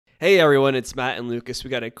Hey everyone, it's Matt and Lucas.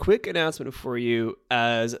 We got a quick announcement for you.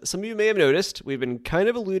 As some of you may have noticed, we've been kind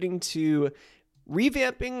of alluding to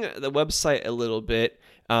revamping the website a little bit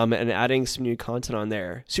and adding some new content on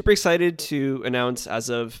there. Super excited to announce as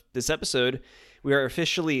of this episode, we are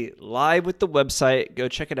officially live with the website. Go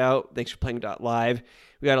check it out. Thanks for playing .live.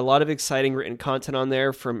 We got a lot of exciting written content on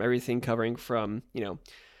there from everything covering from,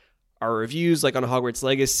 our reviews like on Hogwarts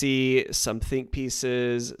Legacy, some think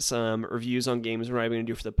pieces, some reviews on games we're not even going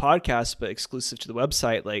to do for the podcast, but exclusive to the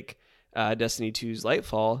website like Destiny 2's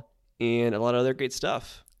Lightfall and a lot of other great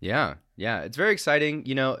stuff. Yeah. It's very exciting.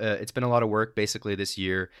 It's been a lot of work basically this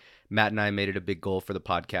year. Matt and I made it a big goal for the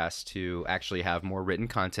podcast to actually have more written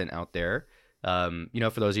content out there. For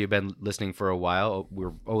those of you who've been listening for a while,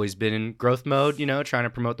 we've always been in growth mode, trying to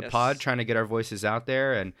promote the pod, trying to get our voices out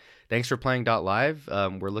there. And thanks for playing .live.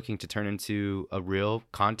 We're looking to turn into a real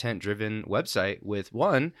content-driven website with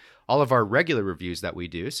all of our regular reviews that we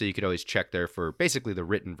do. So you could always check there for basically the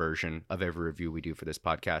written version of every review we do for this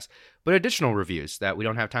podcast, but additional reviews that we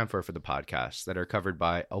don't have time for the podcast that are covered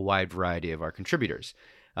by a wide variety of our contributors.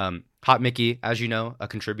 Hot Mickey, as you know, a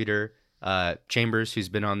contributor. Chambers, who's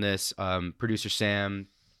been on this, producer Sam,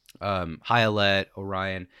 Hyalet,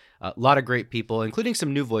 Orion, a lot of great people, including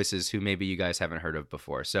some new voices who maybe you guys haven't heard of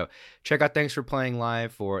before. So check out Thanks for Playing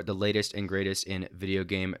Live for the latest and greatest in video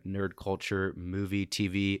game, nerd culture, movie,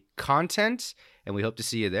 TV content, and we hope to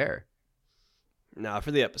see you there. Now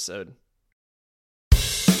for the episode.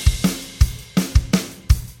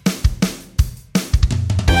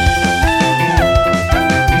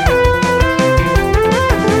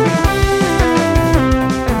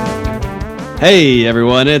 Hey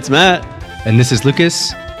everyone, it's Matt. And this is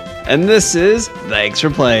Lucas. And this is Thanks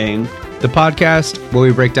for Playing, the podcast where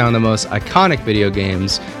we break down the most iconic video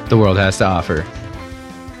games the world has to offer.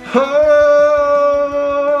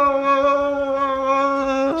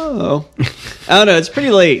 Oh, I don't know. It's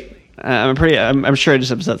pretty late. I'm sure I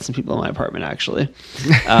just upset some people in my apartment. Actually,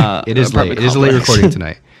 it is late. It is a late recording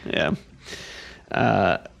tonight. Yeah.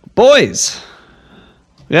 Boys,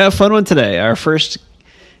 we had a fun one today. Our first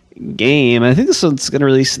game. I think this one's going to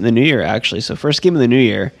release in the new year, actually. So first game of the new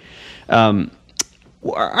year.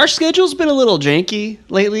 Our schedule's been a little janky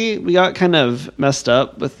lately. We got kind of messed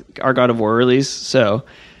up with our God of War release. So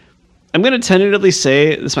I'm going to tentatively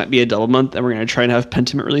say this might be a double month, and we're going to try and have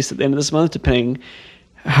Pentiment release at the end of this month, depending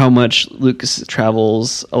how much Lucas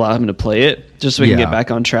travels allow him to play it, just so we can get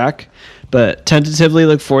back on track. But tentatively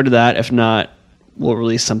look forward to that. If not, we'll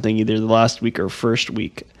release something either the last week or first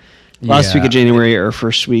week. Last week of January or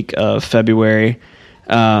first week of February.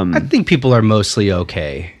 I think people are mostly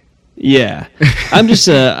okay. Yeah, I'm just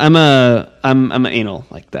I'm anal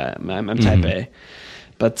like that. I'm type A,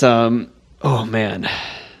 but oh man,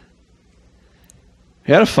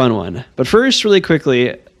 we had a fun one. But first, really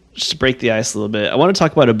quickly, just to break the ice a little bit, I want to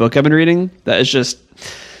talk about a book I've been reading that is just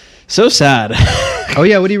so sad. Oh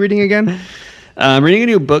yeah, what are you reading again? I'm reading a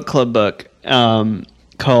new book club book.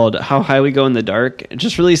 Called How High We Go in the Dark. It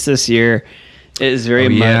just released this year. It is very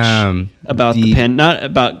much about not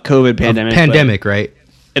about COVID pandemic. Right?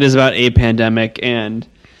 It is about a pandemic, and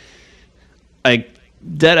I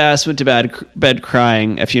dead ass went to bed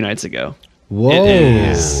crying a few nights ago. Whoa! It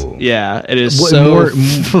is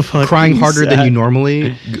crying harder sad. than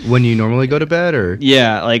when you normally go to bed, or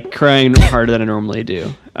like crying harder than I normally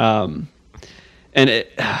do. And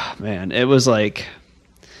it was like.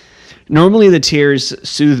 Normally the tears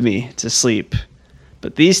soothe me to sleep,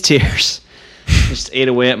 but these tears just ate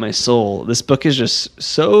away at my soul. This book is just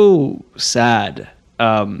so sad.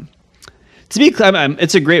 To be clear,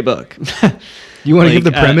 it's a great book. You want to give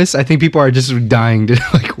the premise? I think people are just dying to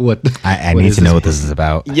what. I need to know what this is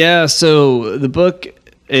about. Yeah, so the book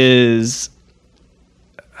is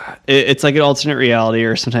it's like an alternate reality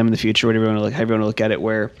or sometime in the future, whatever you want to look at it,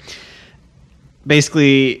 where.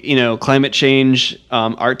 Basically, climate change,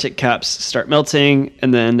 Arctic caps start melting,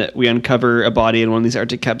 and then we uncover a body in one of these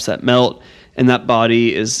Arctic caps that melt, and that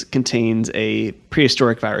body contains a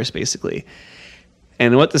prehistoric virus, basically.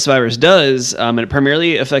 And what this virus does, and it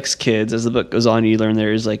primarily affects kids. As the book goes on, you learn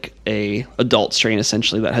there is like a adult strain,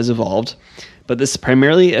 essentially, that has evolved. But this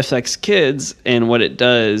primarily affects kids, and what it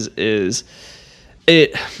does is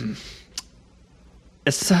it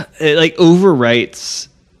overwrites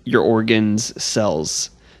your organs cells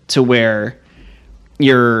to where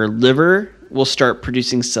your liver will start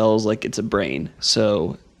producing cells like it's a brain.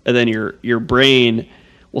 So, and then your brain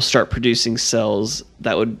will start producing cells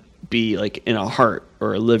that would be like in a heart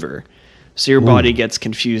or a liver. So your body gets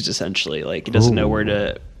confused essentially. Like it doesn't know where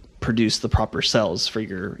to produce the proper cells for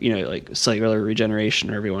your, like cellular regeneration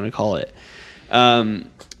or whatever you want to call it.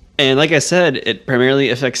 And like I said, it primarily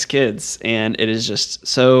affects kids, and it is just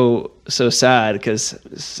so sad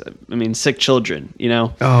because, I mean, sick children, you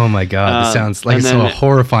know. Oh my God, this sounds like it's a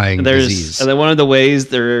horrifying disease. And then one of the ways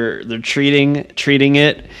they're treating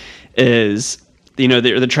it is, you know,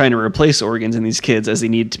 they're trying to replace organs in these kids as they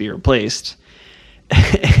need to be replaced.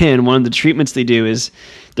 And one of the treatments they do is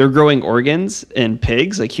they're growing organs in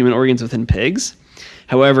pigs, like human organs within pigs.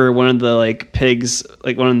 However, one of the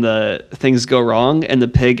things go wrong, and the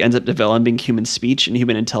pig ends up developing human speech and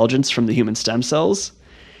human intelligence from the human stem cells.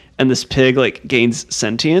 And this pig like gains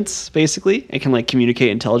sentience, basically. It can like communicate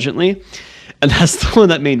intelligently. And that's the one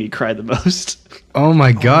that made me cry the most. Oh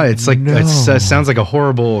my God. It's like, it sounds like a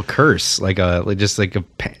horrible curse. Like a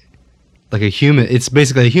human. It's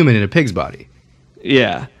basically a human in a pig's body.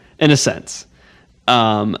 Yeah, in a sense.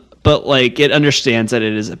 But like it understands that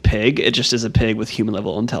it is a pig. It just is a pig with human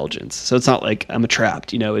level intelligence. So it's not like I'm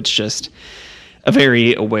trapped, you know, it's just a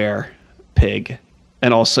very aware pig,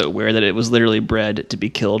 and also aware that it was literally bred to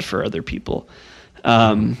be killed for other people.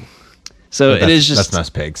 So it is just... That's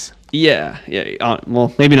most pigs. Yeah.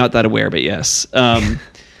 Well, maybe not that aware, but yes. And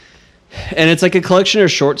it's like a collection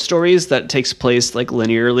of short stories that takes place like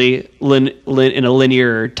linearly, in a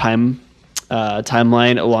linear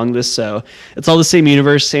timeline along this. So it's all the same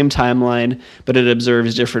universe, same timeline, but it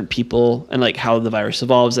observes different people and like how the virus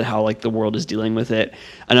evolves and how like the world is dealing with it.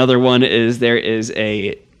 Another one is there is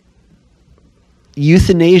a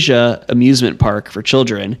euthanasia amusement park for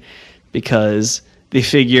children because they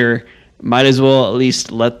figure might as well at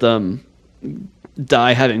least let them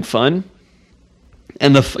die having fun,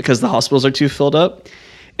 and because the hospitals are too filled up.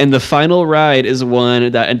 And the final ride is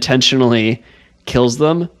one that intentionally kills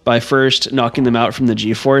them by first knocking them out from the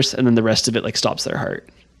G-force, and then the rest of it like stops their heart.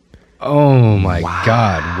 Oh my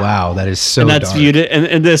God! Wow, that is so. And that's dark. viewed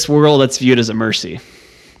in this world. That's viewed as a mercy.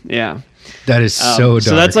 Yeah, that is so dark.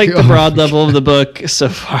 So that's like the broad level of the book so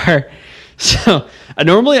far. So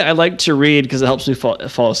normally I like to read because it helps me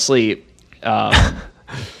fall asleep.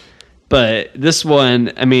 But this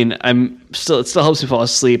one, I mean, it still helps me fall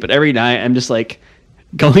asleep. But every night I'm just like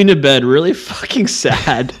going to bed really fucking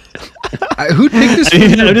sad. Who picked this?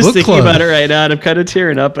 I'm just thinking about it right now, and I'm kind of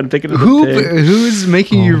tearing up and thinking of who is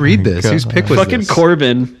making you read this? God. Whose pick was fucking this?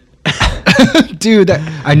 Corbin. Dude,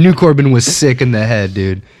 I knew Corbin was sick in the head,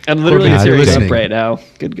 dude. I'm literally Corbin, tearing listening. up right now.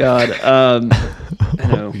 Good God. I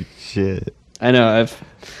know. Holy shit. I know.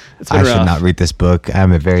 It's been I rough. should not read this book.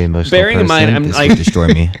 I'm a very emotional Bearing in person. mind, I'm this like- would destroy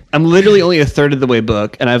me. I'm literally only a third of the way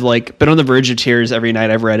book, and I've like been on the verge of tears every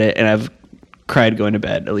night I've read it, and I've cried going to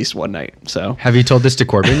bed at least one night. So Have you told this to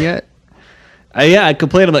Corbin yet? I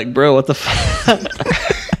complained. I'm like, bro, what the fuck?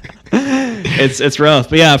 It's rough,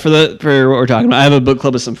 but yeah, for what we're talking about, I have a book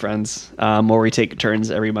club with some friends where we take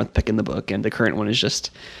turns every month picking the book, and the current one is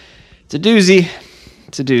it's a doozy.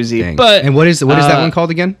 It's a doozy. Dang. But And what is that one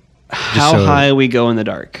called again? How High We Go in the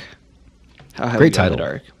Dark. How High Great We Go in the title.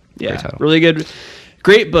 Dark. Yeah, Great title. really good,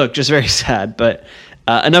 great book. Just very sad, but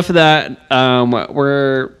enough of that.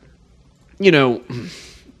 We're, you know,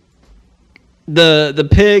 the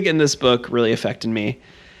pig in this book really affected me.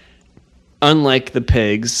 Unlike the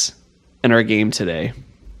pigs in our game today.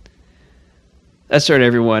 That's right,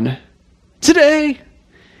 everyone. Today,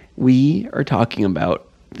 we are talking about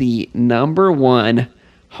the #1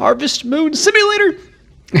 Harvest Moon Simulator,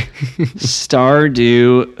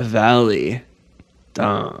 Stardew Valley.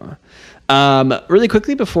 Really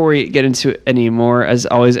quickly before we get into any more, as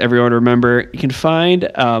always, everyone remember you can find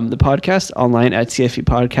the podcast online at TFE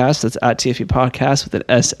Podcast. That's at TFE Podcast with an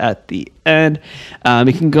S at the end.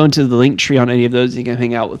 You can go into the link tree on any of those. You can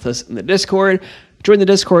hang out with us in the Discord. Join the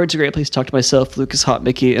Discord. It's a great place to talk to myself, Lucas, Hot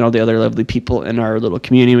Mickey, and all the other lovely people in our little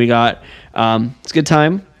community we got. It's a good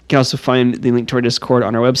time. You can also find the link to our Discord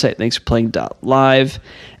on our website, thanksforplaying.live.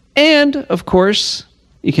 And, of course,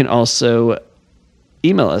 you can also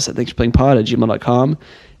email us at thanksforplayingpod@gmail.com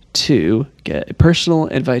to get a personal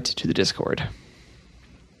invite to the Discord.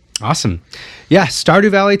 Awesome. Yeah,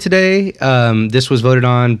 Stardew Valley today. This was voted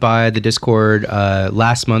on by the Discord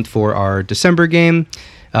last month for our December game.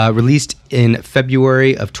 Released in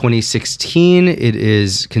February of 2016. It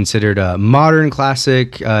is considered a modern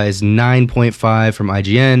classic. Is 9.5 from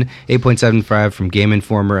IGN, 8.75 from Game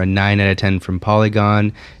Informer, a 9 out of 10 from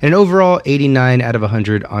Polygon, and an overall 89 out of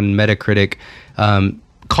 100 on Metacritic.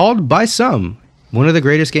 Called by some one of the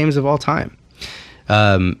greatest games of all time.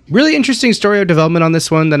 Really interesting story of development on this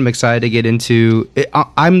one that I'm excited to get into.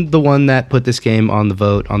 I'm the one that put this game on the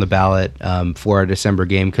vote, on the ballot for our December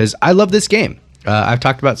game because I love this game. I've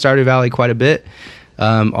talked about Stardew Valley quite a bit.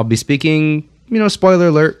 I'll be speaking spoiler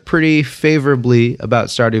alert, pretty favorably about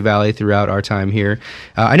Stardew Valley throughout our time here.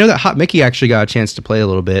 I know that Hot Mickey actually got a chance to play a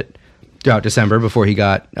little bit throughout December before he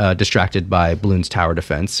got distracted by Bloons Tower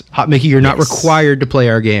Defense. Hot Mickey, you're not required to play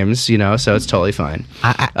our games, so it's totally fine.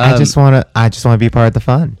 I just want to be part of the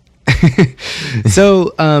fun.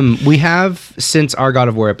 So we have, since our God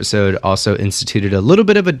of War episode, also instituted a little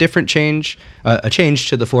bit of a different change, a change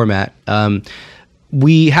to the format.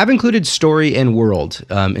 We have included story and world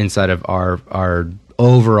inside of our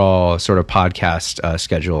overall sort of podcast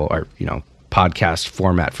schedule, or podcast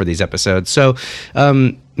format for these episodes. So,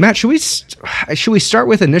 Matt, should we start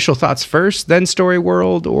with initial thoughts first, then story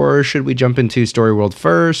world, or should we jump into story world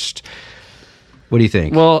first? What do you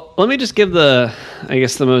think? Well, let me just give the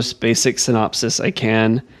most basic synopsis I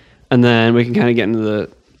can, and then we can kind of get into the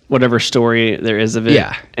whatever story there is of it,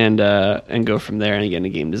 and go from there and get into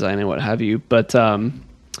game design and what have you. But so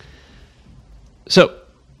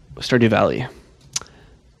Stardew Valley.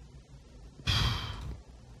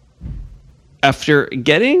 After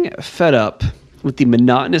getting fed up with the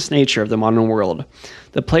monotonous nature of the modern world,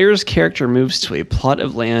 the player's character moves to a plot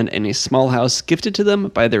of land in a small house gifted to them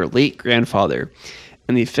by their late grandfather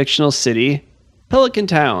in the fictional city Pelican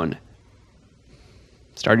Town.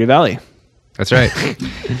 Stardew Valley. That's right.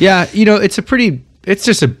 Yeah, it's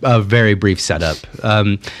just a very brief setup.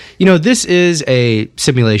 This is a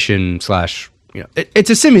simulation slash,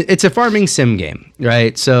 it's a farming sim game,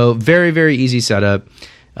 right? So very, very easy setup.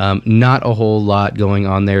 Not a whole lot going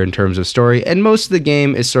on there in terms of story, and most of the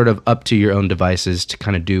game is sort of up to your own devices to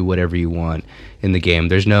kind of do whatever you want in the game.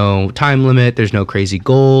 There's no time limit. There's no crazy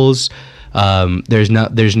goals. There's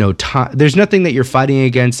nothing that you're fighting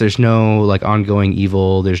against. There's no like ongoing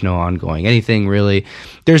evil. There's no ongoing anything really.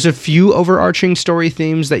 There's a few overarching story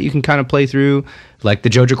themes that you can kind of play through, like the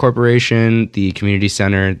Joja Corporation, the community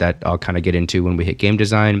center, that I'll kind of get into when we hit game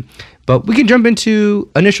design. But we can jump into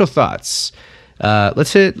initial thoughts.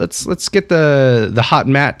 Let's get the Hot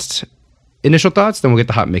Matt initial thoughts, then we'll get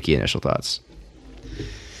the Hot Mickey initial thoughts.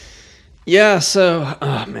 Yeah, so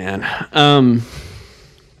oh man.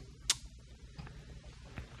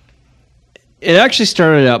 It actually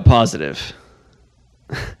started out positive.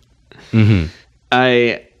 Mm-hmm.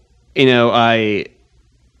 I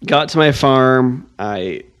got to my farm.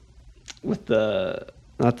 With the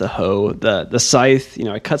hoe, the scythe.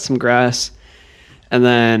 I cut some grass, and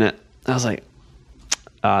then I was like,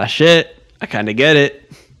 shit, I kind of get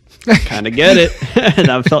it. And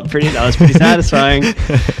that was pretty satisfying.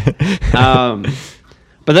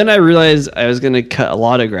 But then I realized I was going to cut a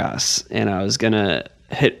lot of grass, and I was going to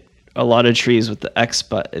hit a lot of trees with the X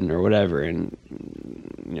button or whatever, and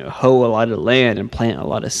hoe a lot of land and plant a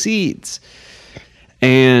lot of seeds.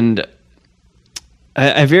 And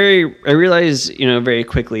I realized, very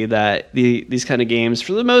quickly that these kind of games,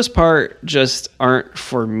 for the most part, just aren't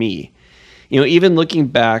for me. Even looking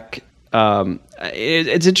back,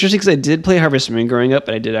 it's interesting because I did play Harvest Moon growing up,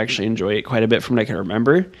 and I did actually enjoy it quite a bit from what I can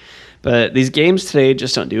remember. But these games today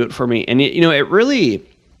just don't do it for me. And, it really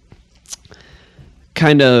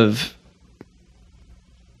kind of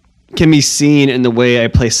can be seen in the way I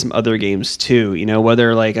play some other games too.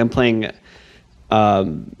 Whether like I'm playing,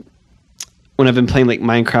 when I've been playing like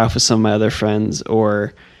Minecraft with some of my other friends,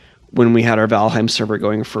 or when we had our Valheim server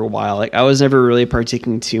going for a while, like I was never really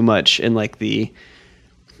partaking too much in like the,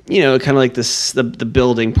 kind of like this, the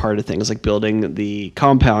building part of things, like building the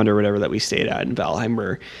compound or whatever that we stayed at in Valheim,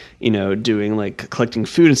 or, doing like collecting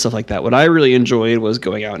food and stuff like that. What I really enjoyed was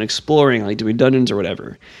going out and exploring, like doing dungeons or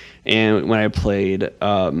whatever. And when I played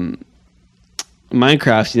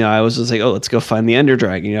Minecraft, I was just like, oh, let's go find the Ender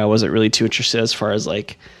Dragon. I wasn't really too interested as far as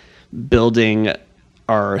like building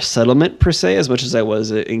our settlement per se, as much as I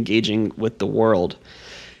was engaging with the world.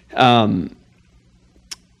 And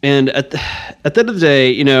at the end of the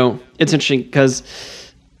day, it's interesting because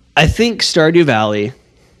I think Stardew Valley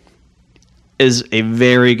is a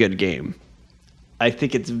very good game. I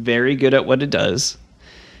think it's very good at what it does,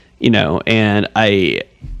 and I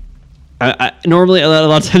normally a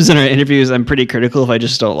lot of times in our interviews, I'm pretty critical if I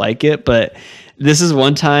just don't like it, but this is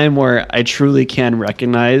one time where I truly can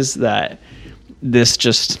recognize that it's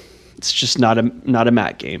just not a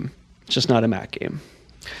Matt game. It's just not a Matt game.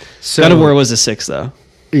 So, God of War was a 6 though.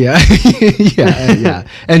 Yeah. yeah.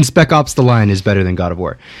 And Spec Ops: The Line is better than God of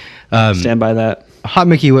War. Stand by that. Hot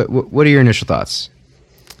Mickey, what are your initial thoughts?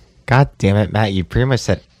 God damn it, Matt! You pretty much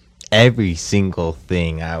said every single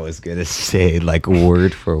thing I was gonna say, like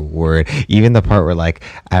word for word. Even the part where like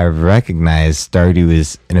I recognize Stardew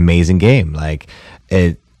is an amazing game. Like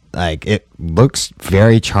it looks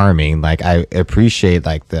very charming. Like I appreciate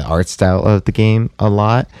like the art style of the game a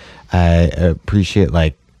lot. I appreciate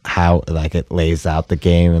like how like it lays out the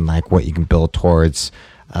game and like what you can build towards.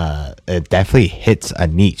 It definitely hits a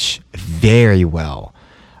niche very well.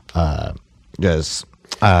 Because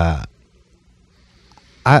I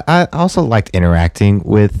also liked interacting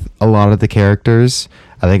with a lot of the characters.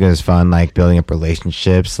 I think it was fun, like building up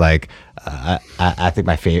relationships. Like I think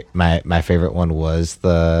my favorite one was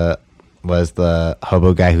the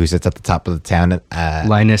hobo guy who sits at the top of the town.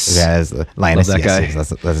 Linus. Linus. Love that guy. Yes,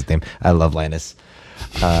 that's his name. I love Linus.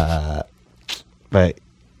 But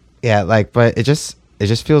yeah, like, but it just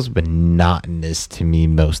feels monotonous to me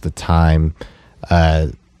most of the time.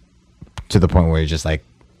 To the point where you're just like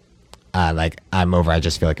I'm over. I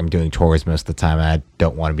just feel like I'm doing chores most of the time, and I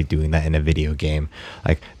don't want to be doing that in a video game.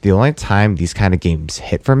 Like the only time these kind of games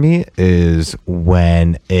hit for me is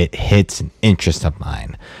when it hits an interest of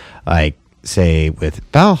mine. Like say with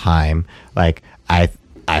Valheim, like I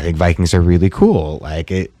think Vikings are really cool.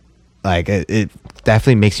 Like it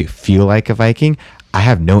definitely makes you feel like a Viking. I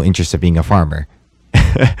have no interest in being a farmer.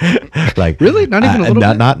 Like really, not even a little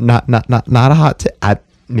bit? Not a hot take.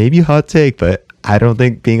 Maybe a hot take, but I don't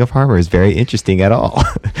think being a farmer is very interesting at all.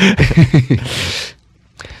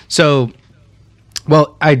 So,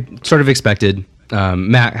 well, I sort of expected.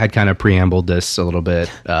 Matt had kind of preambled this a little bit.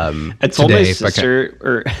 I told my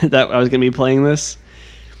sister that I was going to be playing this,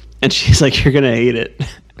 and she's like, "You're going to hate it."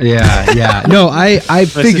 Yeah. No, I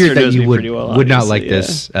figured that you would not like yeah.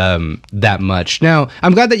 this that much. Now,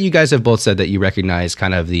 I'm glad that you guys have both said that you recognize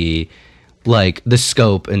kind of the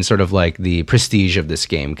scope and sort of like the prestige of this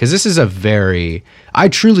game, because this is I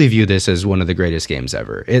truly view this as one of the greatest games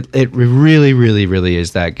ever. It really, really, really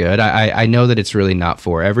is that good. I know that it's really not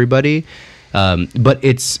for everybody, but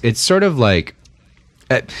it's sort of like,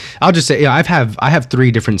 I'll just say, I have 3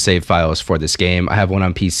 different save files for this game. I have one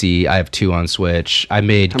on PC. I have 2 on Switch. I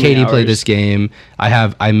made Katie play this game.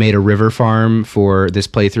 I made a river farm for this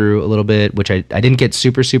playthrough a little bit, which I didn't get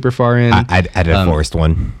super far in. I did a forest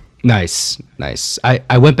one. Nice.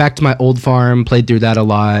 I went back to my old farm, played through that a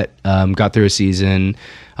lot, got through a season.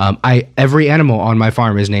 Every animal on my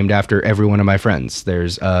farm is named after every one of my friends.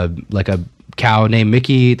 There's like a cow named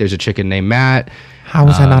Mickey. There's a chicken named Matt. How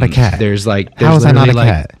was I not a cat? How was I not a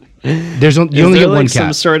cat? You only get one cat.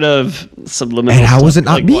 Some sort of subliminal. And how was it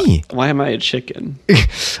not like, me? Why am I a chicken?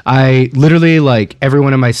 I literally, like, every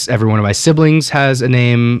one of my siblings has a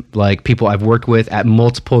name. Like, people I've worked with at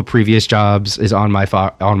multiple previous jobs is on my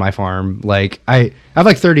farm. Like, I have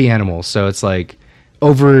like 30 animals, so it's like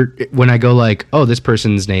over when I go like, oh, this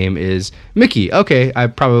person's name is Mickey. Okay, I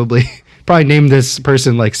probably named this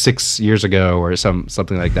person like 6 years ago or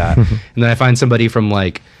something like that. And then I find somebody from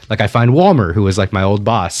like I find Walmer, who was like my old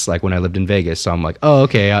boss, like when I lived in Vegas. So I'm like, oh,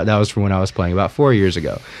 okay, that was from when I was playing about 4 years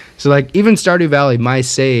ago. So like even Stardew Valley,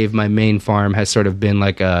 my main farm has sort of been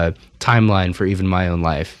like a timeline for even my own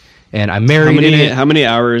life. And I'm married in it. How many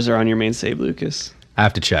hours are on your main save, Lucas? I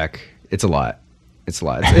have to check. It's a lot. It's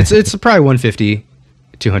probably 150.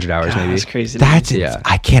 200 hours. God, maybe. That's crazy.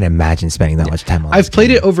 I can't imagine spending that much time on I've played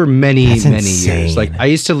game. it over many insane. years. Like I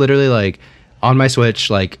used to literally like on my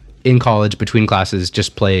Switch, like in college between classes,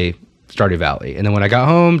 just play Stardew Valley. And then when I got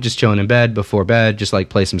home, just chilling in bed before bed, just like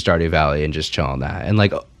play some Stardew Valley and just chill on that. And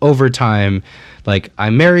like over time, like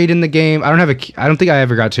I'm married in the game. I don't think I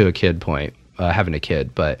ever got to a kid point, having a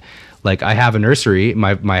kid, but like I have a nursery.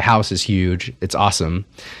 My house is huge. It's awesome.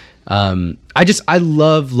 I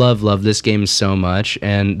love this game so much,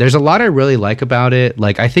 and there's a lot I really like about it.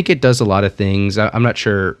 Like I think it does a lot of things. I'm not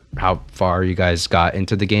sure how far you guys got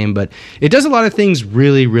into the game, but it does a lot of things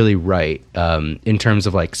really, really right, in terms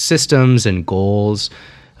of like systems and goals.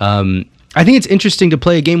 I think it's interesting to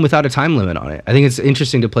play a game without a time limit on it. I think it's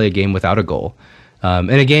interesting to play a game without a goal.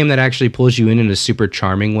 And a game that actually pulls you in a super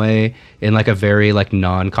charming way, in like a very like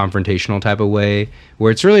non-confrontational type of way,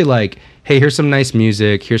 where it's really like, hey, here's some nice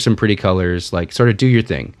music, here's some pretty colors, like sort of do your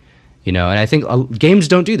thing, you know. And I think games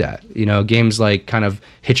don't do that, you know. Games like kind of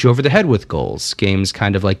hit you over the head with goals. Games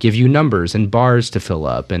kind of like give you numbers and bars to fill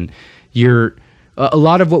up, and a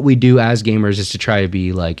lot of what we do as gamers is to try to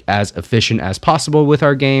be like as efficient as possible with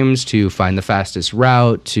our games, to find the fastest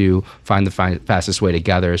route, to find the fastest way to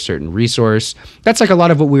gather a certain resource. That's like a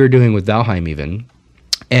lot of what we were doing with Valheim even.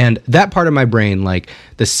 And that part of my brain, like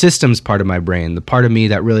the systems part of my brain, the part of me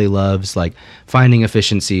that really loves like finding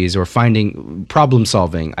efficiencies or finding problem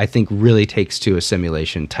solving, I think really takes to a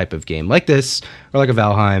simulation type of game like this, or like a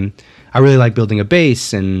Valheim. I really like building a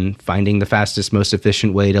base and finding the fastest, most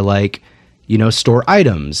efficient way to like, you know, store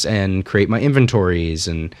items and create my inventories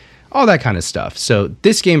and all that kind of stuff. So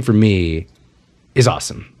this game for me is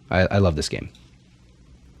awesome. I love this game.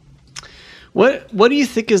 What do you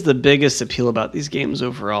think is the biggest appeal about these games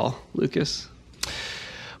overall, Lucas?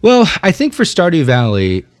 Well, I think for Stardew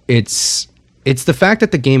Valley, it's the fact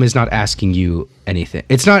that the game is not asking you anything.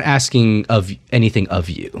 It's not asking of anything of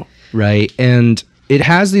you, right? And it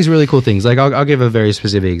has these really cool things. Like I'll give a very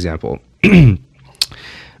specific example.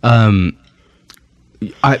 The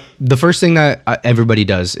first thing that everybody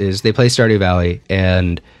does is they play Stardew Valley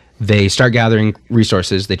and they start gathering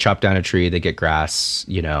resources. They chop down a tree, they get grass,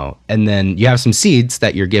 and then you have some seeds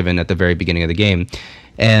that you're given at the very beginning of the game,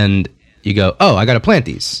 and you go, oh, I got to plant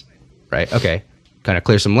these, right? Okay, kind of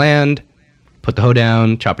clear some land, put the hoe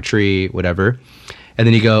down, chop a tree, whatever, and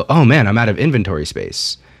then you go, oh man, I'm out of inventory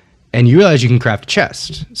space. And you realize you can craft a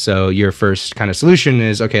chest. So your first kind of solution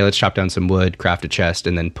is, okay, let's chop down some wood, craft a chest,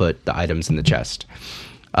 and then put the items in the chest.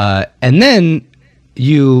 And then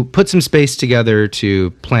you put some space together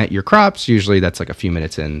to plant your crops. Usually that's like a few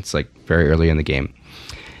minutes in. It's like very early in the game.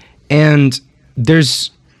 And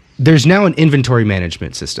there's now an inventory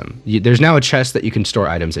management system. There's now a chest that you can store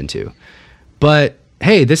items into. But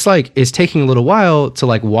hey, this like is taking a little while to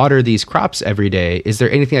like water these crops every day. Is there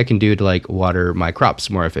anything I can do to like water my crops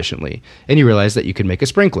more efficiently? And you realize that you can make a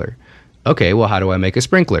sprinkler. Okay, well, how do I make a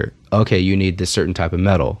sprinkler? Okay, you need this certain type of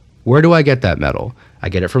metal. Where do I get that metal? I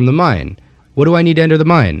get it from the mine. What do I need to enter the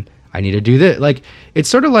mine? I need to do this. Like, it's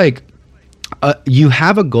sort of like you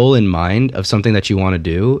have a goal in mind of something that you want to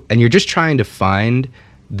do, and you're just trying to find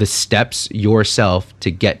the steps yourself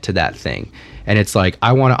to get to that thing. And it's like,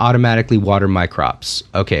 I want to automatically water my crops.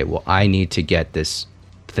 Okay, well, I need to get this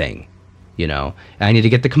thing, and I need to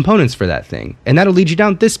get the components for that thing. And that'll lead you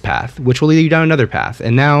down this path, which will lead you down another path.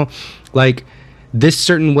 And now, like, this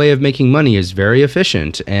certain way of making money is very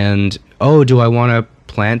efficient. And, oh, do I want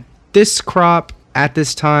to plant this crop at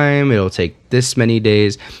this time? It'll take this many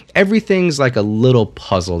days. Everything's like a little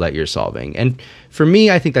puzzle that you're solving. And for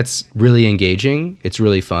me, I think that's really engaging. It's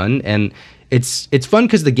really fun. And it's fun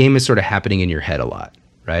because the game is sort of happening in your head a lot,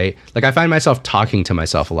 right? Like I find myself talking to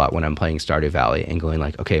myself a lot when I'm playing Stardew Valley and going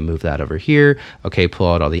like, okay, move that over here. Okay,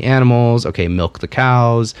 pull out all the animals. Okay, milk the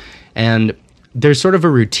cows. And there's sort of a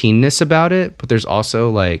routineness about it, but there's also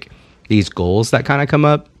like these goals that kind of come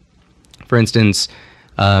up. For instance,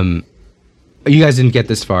 you guys didn't get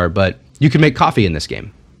this far, but you can make coffee in this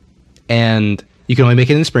game. And you can only make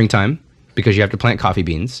it in the springtime because you have to plant coffee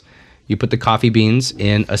beans. You put the coffee beans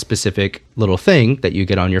in a specific little thing that you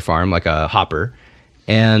get on your farm, like a hopper,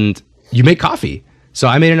 and you make coffee. So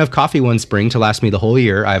I made enough coffee one spring to last me the whole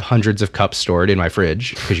year. I have hundreds of cups stored in my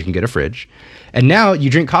fridge because you can get a fridge. And now you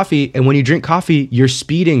drink coffee, and when you drink coffee, your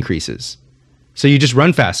speed increases. So you just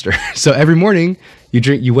run faster. So every morning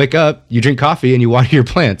you wake up, you drink coffee, and you water your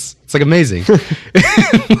plants. It's like amazing.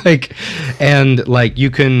 And you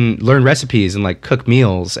can learn recipes and like cook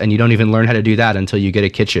meals, and you don't even learn how to do that until you get a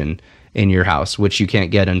kitchen in your house, which you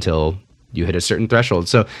can't get until you hit a certain threshold.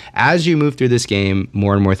 So as you move through this game,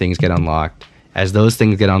 more and more things get unlocked. As those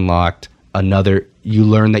things get unlocked, you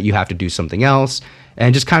learn that you have to do something else, and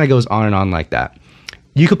it just kind of goes on and on like that.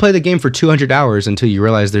 You could play the game for 200 hours until you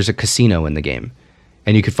realize there's a casino in the game,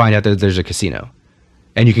 and you could find out that there's a casino,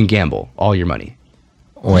 and you can gamble all your money.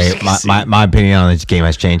 Wait, my opinion on this game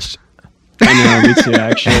has changed. I know, me too,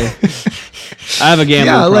 actually. I have a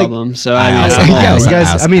gambling problem, so I also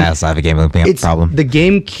have a gambling problem. The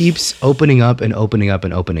game keeps opening up and opening up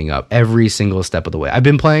and opening up every single step of the way. I've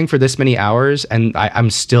been playing for this many hours, and I'm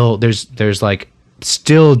still there's like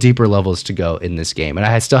still deeper levels to go in this game, and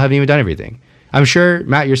I still haven't even done everything. I'm sure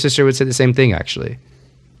Matt, your sister, would say the same thing, actually.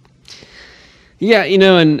 Yeah,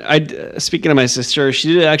 and speaking of my sister,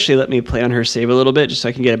 she did actually let me play on her save a little bit just so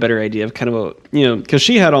I can get a better idea of kind of what, because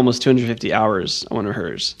she had almost 250 hours on one of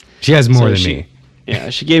hers. She has more than me. Yeah,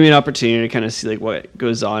 she gave me an opportunity to kind of see like what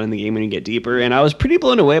goes on in the game when you get deeper, and I was pretty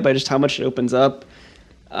blown away by just how much it opens up.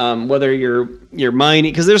 Whether you're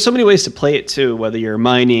mining, because there's so many ways to play it too. Whether you're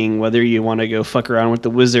mining, whether you want to go fuck around with the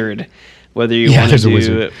wizard, whether you want to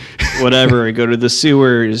do whatever, go to the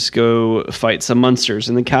sewers, go fight some monsters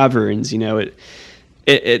in the caverns.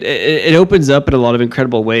 It opens up in a lot of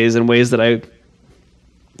incredible ways, in ways that I,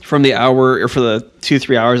 from the hour or for the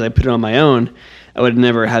 2-3 hours I put it on my own, I would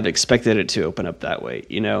never have expected it to open up that way.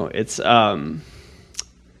 It's and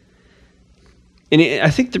I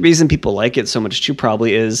think the reason people like it so much too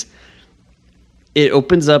probably is it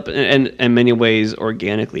opens up in many ways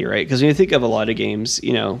organically, right? Because when you think of a lot of games,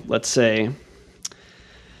 let's say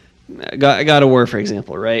God of War, for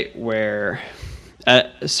example, right? Where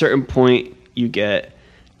at a certain point you get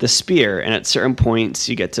the spear, and at certain points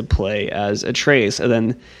you get to play as Atreus, and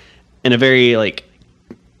then in a very like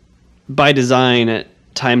by design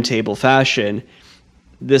timetable fashion,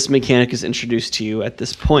 this mechanic is introduced to you at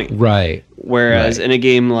this point. Right. Whereas in a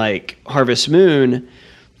game like Harvest Moon,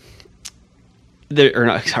 or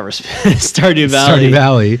not Stardew Valley. Stardew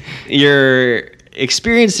Valley. You're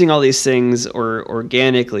experiencing all these things or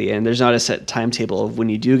organically, and there's not a set timetable of when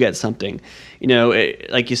you do get something. You know,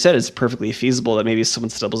 like you said, it's perfectly feasible that maybe someone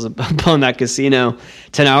stumbles upon that casino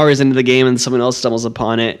 10 hours into the game and someone else stumbles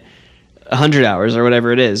upon it 100 hours or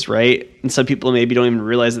whatever it is, right? And some people maybe don't even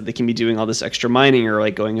realize that they can be doing all this extra mining or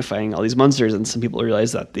like going and fighting all these monsters, and some people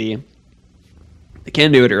realize that they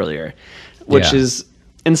can do it earlier, which is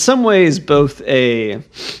in some ways both a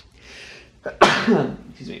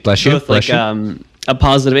excuse me, Bless you. both Bless like you. A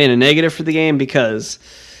positive and a negative for the game, because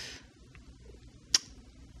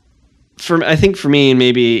I think for me, and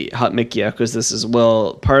maybe Hot Mickey echoes this as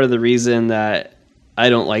well, part of the reason that I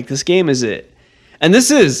don't like this game is and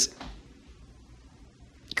this is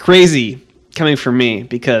crazy coming from me,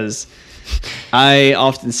 because I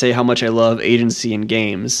often say how much I love agency in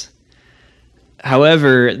games.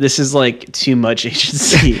 However, this is like too much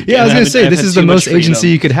agency. Yeah, I was going to say, I've this had is too the much most agency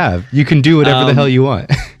freedom. you could have. You can do whatever the hell you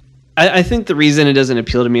want. I think the reason it doesn't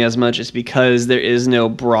appeal to me as much is because there is no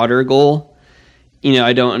broader goal. You know,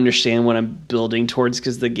 I don't understand what I'm building towards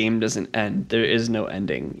because the game doesn't end. There is no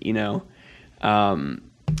ending, you know.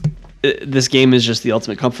 This game is just the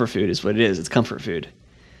ultimate comfort food is what it is. It's comfort food.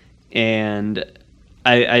 And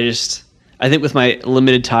I think with my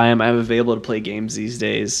limited time I have available to play games these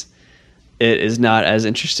days, it is not as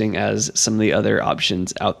interesting as some of the other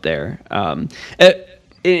options out there. And,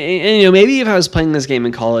 you know, maybe if I was playing this game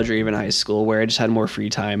in college or even high school where I just had more free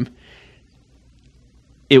time,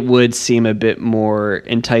 it would seem a bit more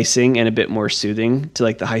enticing and a bit more soothing to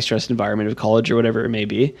like the high stress environment of college or whatever it may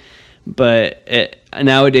be. But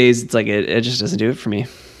nowadays it's like it just doesn't do it for me.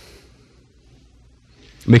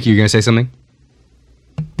 Mickey, you're going to say something?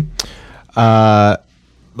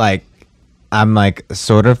 Like I'm like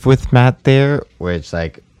sort of with Matt there, where it's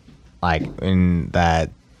like in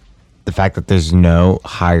that the fact that there's no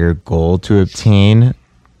higher goal to obtain,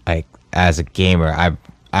 like as a gamer,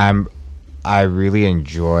 I really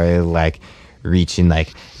enjoy like reaching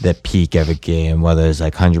like the peak of a game, whether it's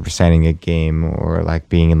like 100%ing a game or like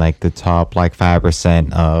being in like the top like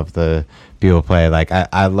 5% of the people play. Like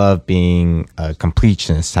I love being a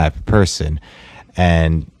completionist type of person,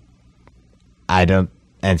 and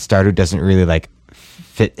Stardew doesn't really like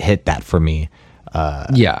hit that for me.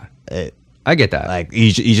 Yeah, I get that. Like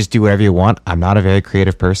you just do whatever you want. I'm not a very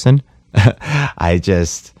creative person.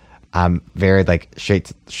 I'm very like straight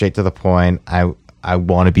to the point. I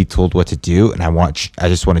want to be told what to do, and I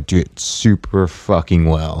just want to do it super fucking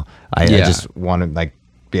well. I just want to like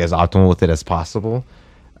be as optimal with it as possible.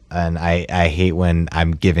 And I hate when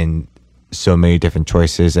I'm given so many different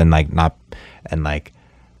choices and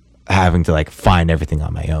having to like find everything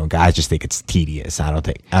on my own. I just think it's tedious. I don't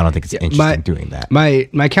think it's interesting doing that.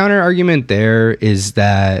 My counter argument there is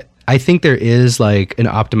that I think there is like an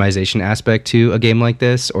optimization aspect to a game like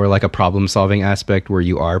this, or like a problem solving aspect where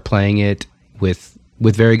you are playing it with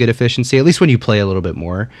very good efficiency, at least when you play a little bit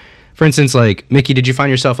more. For instance, like Mickey, did you find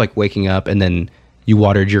yourself like waking up and then you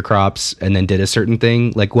watered your crops and then did a certain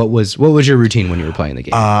thing? Like what was your routine when you were playing the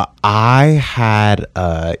game? I had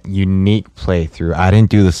a unique playthrough. I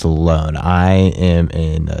didn't do this alone. I am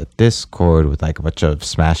in a Discord with like a bunch of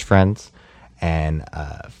Smash friends, and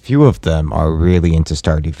a few of them are really into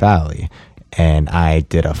Stardew Valley, and I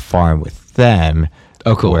did a farm with them.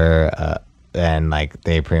 Oh, cool. Where and like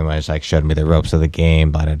they pretty much like showed me the ropes of the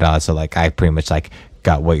game, blah blah blah. So like I pretty much like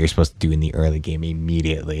got what you're supposed to do in the early game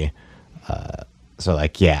immediately. So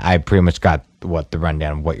like yeah, I pretty much got the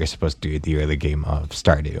rundown of what you're supposed to do at the early game of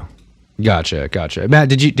Stardew. Gotcha. Matt,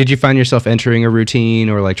 did you find yourself entering a routine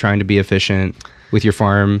or like trying to be efficient with your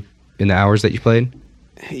farm in the hours that you played?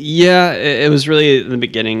 Yeah, it was really in the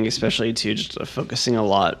beginning, especially too, just focusing a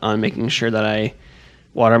lot on making sure that I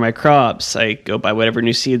water my crops. I go buy whatever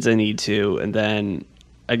new seeds I need to, and then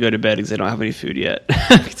I go to bed because I don't have any food yet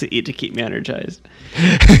to eat to keep me energized.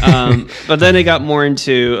 But then it got more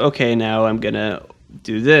into, okay, now I'm going to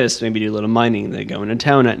do this, maybe do a little mining, then go into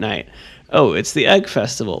town at night. Oh, it's the egg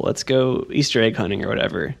festival. Let's go Easter egg hunting or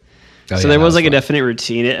whatever. So there was like a definite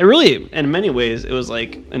routine. It really, in many ways, it was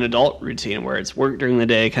like an adult routine where it's work during the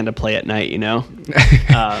day, kind of play at night, you know?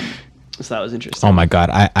 So that was interesting. Oh my god!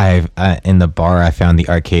 I in the bar I found the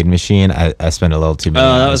arcade machine. I spent a little too many.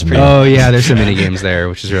 Oh, that was pretty. Oh yeah, there's some mini games there,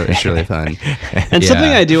 which is really fun. And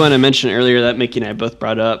something I do want to mention earlier that Mickey and I both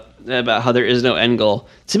brought up about how there is no end goal.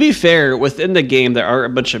 To be fair, within the game there are a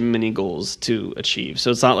bunch of mini goals to achieve.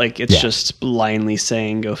 So it's not like it's just blindly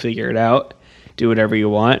saying go figure it out, do whatever you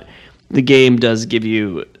want. The game does give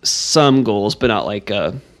you some goals, but not like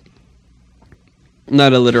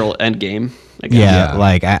not a literal end game. Like, Yeah,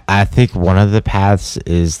 like I think one of the paths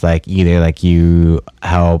is like either like you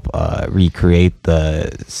help recreate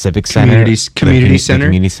the civic center, Community center? the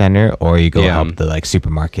community center, or you go Yeah. help the like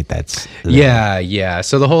supermarket that's Yeah.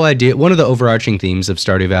 So the whole idea, one of the overarching themes of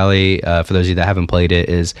Stardew Valley, for those of you that haven't played it,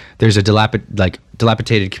 is there's a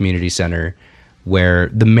dilapidated community center where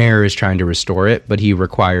the mayor is trying to restore it, but he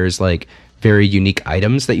requires like very unique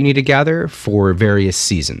items that you need to gather for various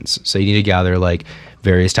seasons. So you need to gather like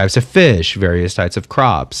various types of fish, various types of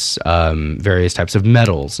crops, various types of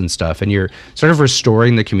metals and stuff, and you're sort of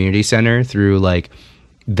restoring the community center through like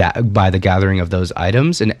that by the gathering of those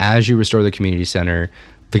items. And as you restore the community center,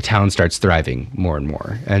 the town starts thriving more and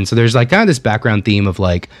more. And so there's like kind of this background theme of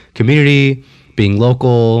like community being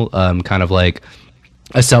local, kind of like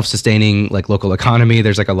a self-sustaining like local economy.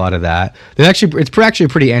 There's like a lot of that. It's actually a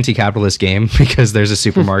pretty anti-capitalist game because there's a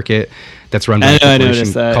supermarket that's run by a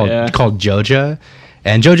corporation called Joja,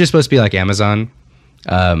 and Joja's supposed to be like Amazon.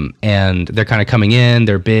 And they're kind of coming in,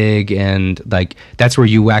 they're big, and like that's where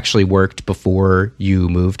you actually worked before you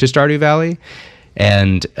moved to Stardew Valley.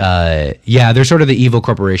 And they're sort of the evil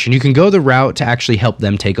corporation. You can go the route to actually help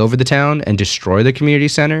them take over the town and destroy the community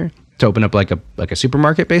center to open up like a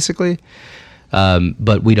supermarket basically.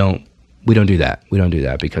 But we don't do that. We don't do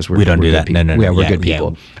that because we're do that. People. No. Yeah, we're good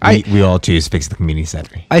people. We all choose fix the community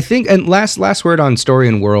center. I think, and last word on story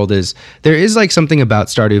and world is there is like something about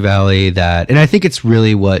Stardew Valley that, and I think it's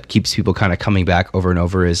really what keeps people kind of coming back over and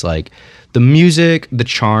over is like the music, the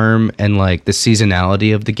charm, and like the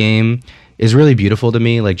seasonality of the game is really beautiful to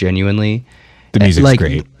me, like genuinely. The music's like,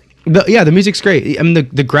 great. The music's great. I mean,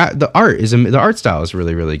 the art style is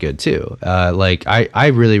really, really good too. Like I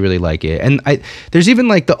really, really like it. And there's even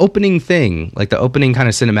like the opening thing, like the opening kind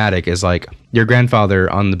of cinematic is like your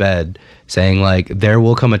grandfather on the bed saying like, there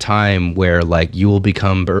will come a time where like you will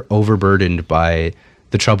become overburdened by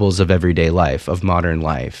the troubles of everyday life, of modern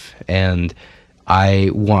life. And I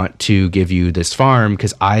want to give you this farm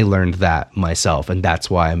because I learned that myself. And that's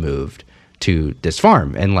why I moved to this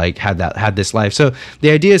farm and like had this life. So the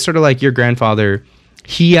idea is sort of like your grandfather,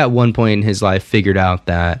 he at one point in his life figured out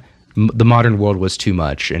that the modern world was too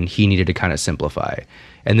much and he needed to kind of simplify.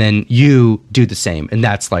 And then you do the same. And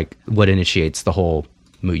that's like what initiates the whole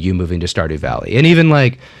you moving to Stardew Valley. And even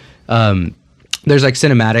like there's like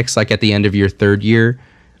cinematics like at the end of your third year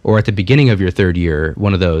or at the beginning of your third year,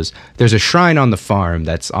 one of those, there's a shrine on the farm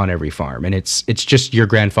that's on every farm. And it's just your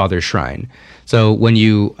grandfather's shrine. So when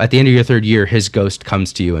you, at the end of your third year, his ghost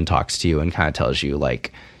comes to you and talks to you and kind of tells you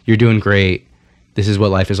like, you're doing great. This is what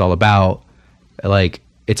life is all about. Like,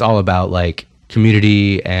 it's all about like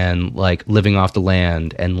community and like living off the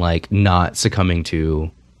land and like not succumbing to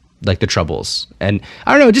like the troubles. And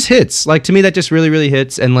I don't know, it just hits. Like to me, that just really, really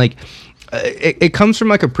hits. And like, it comes from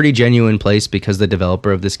like a pretty genuine place because the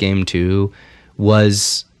developer of this game too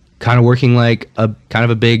was kind of working like a kind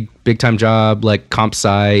of a big time job like comp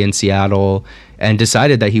sci in Seattle and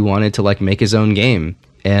decided that he wanted to like make his own game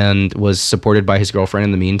and was supported by his girlfriend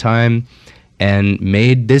in the meantime and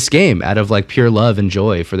made this game out of like pure love and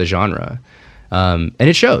joy for the genre. And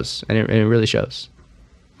it shows, and it really shows.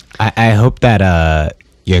 I hope that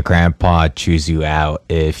your grandpa chews you out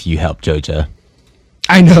if you help Joja.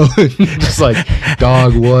 I know. Just like,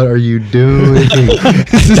 dog, what are you doing?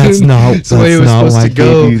 That's not why I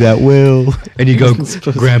gave you that will. And you go,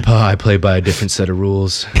 Grandpa, I play by a different set of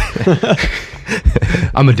rules.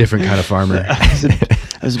 I'm a different kind of farmer.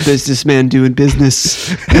 I was a businessman doing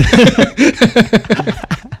business.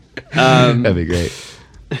 That'd be great.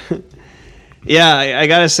 Yeah, I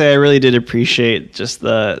gotta say, I really did appreciate just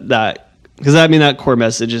that because I mean that core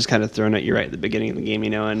message is kind of thrown at you right at the beginning of the game, you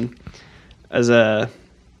know, and as a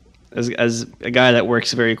guy that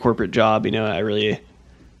works a very corporate job, you know,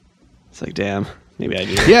 it's like, damn, maybe I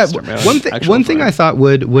do. Yeah, start my own one thing farm. I thought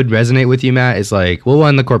would resonate with you, Matt, is like, well,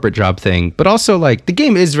 one, the corporate job thing, but also like the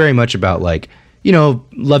game is very much about like, you know,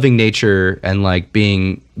 loving nature and like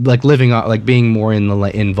being like living on like being more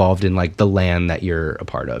involved in like the land that you're a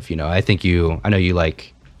part of. You know, I know you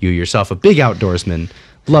yourself a big outdoorsman.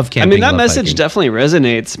 Love camping. I mean, that message hiking. definitely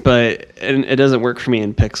resonates, but it doesn't work for me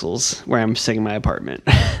in pixels where I'm sitting in my apartment.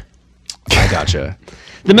 I gotcha.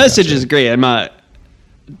 The message is great. I'm not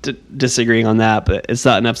disagreeing on that, but it's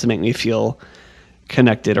not enough to make me feel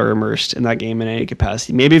connected or immersed in that game in any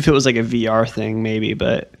capacity. Maybe if it was like a VR thing, maybe,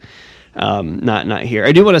 but not here.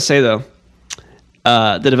 I do want to say though,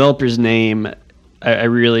 the developer's name,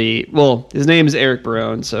 his name is Eric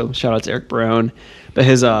Barone, so shout out to Eric Barone. But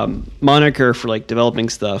his moniker for like developing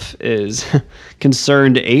stuff is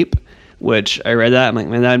Concerned Ape, which I read that. I'm like,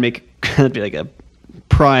 man, that'd be like a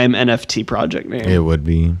prime NFT project name. It would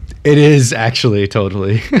be. It is actually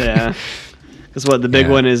totally. Yeah. Because what the big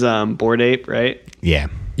Yeah. one is Bored Ape, right? Yeah.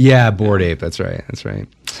 Yeah, Bored Ape. That's right. That's right.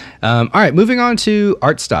 All right, moving on to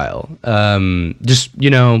art style. Just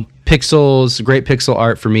pixels, great pixel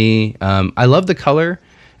art for me. I love the color,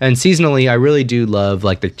 and seasonally, I really do love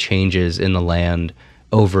like the changes in the land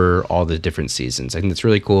over all the different seasons. I think that's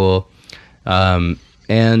really cool. And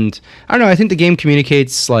I don't know. I think the game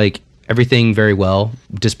communicates like everything very well,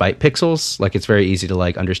 despite pixels. Like it's very easy to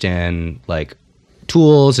like understand like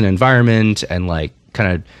tools and environment and like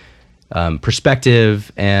kind of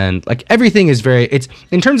perspective, and like everything is it's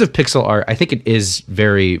in terms of pixel art, I think it is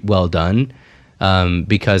very well done,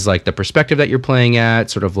 because like the perspective that you're playing at,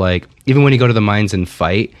 sort of like even when you go to the mines and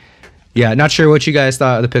fight. Yeah, not sure what you guys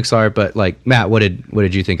thought of the pixel art, but like Matt, what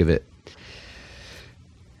did you think of it?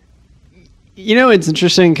 It's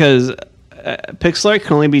interesting because pixel art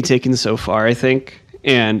can only be taken so far, I think.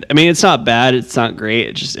 And I mean, it's not bad, it's not great,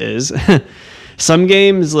 it just is. Some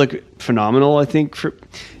games look phenomenal, I think.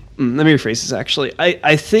 Let me rephrase this, actually.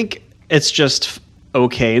 I think it's just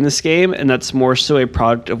okay in this game, and that's more so a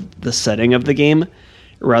product of the setting of the game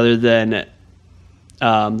rather than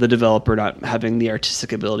the developer not having the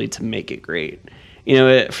artistic ability to make it great.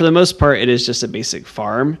 For the most part, it is just a basic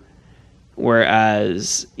farm,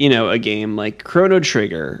 whereas, a game like Chrono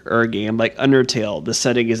Trigger or a game like Undertale, the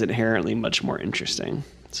setting is inherently much more interesting.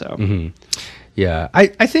 So, Yeah, I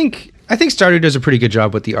think Stardew does a pretty good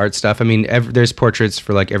job with the art stuff. I mean, there's portraits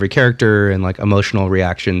for like every character and like emotional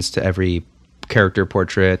reactions to every character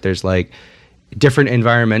portrait. There's like different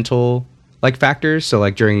environmental like factors. So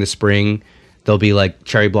like during the spring, there'll be like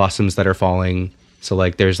cherry blossoms that are falling. So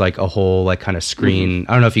like there's like a whole like kind of screen.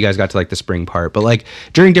 I don't know if you guys got to like the spring part, but like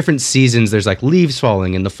during different seasons, there's like leaves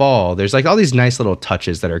falling in the fall. There's like all these nice little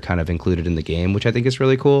touches that are kind of included in the game, which I think is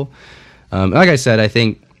really cool. Like I said, I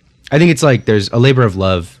think it's like there's a labor of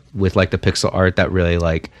love with like the pixel art that really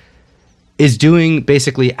like is doing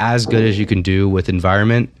basically as good as you can do with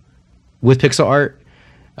environment with pixel art.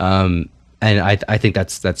 And I think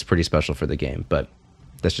that's pretty special for the game, but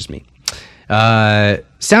that's just me.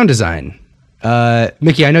 Sound design.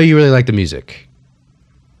 Mickey, I know you really like the music.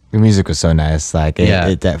 The music was so nice. Like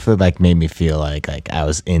it definitely like made me feel like I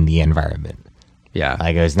was in the environment. Yeah.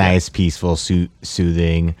 Like it was nice, peaceful,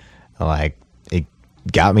 soothing. Like it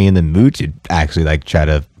got me in the mood to actually like try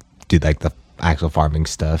to do like the actual farming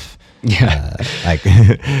stuff. Yeah.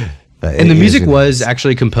 And the music was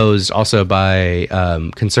actually composed also by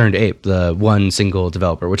Concerned Ape, the one single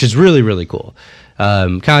developer, which is really, really cool.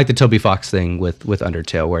 Kind of like the Toby Fox thing with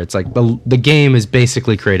Undertale, where it's like the game is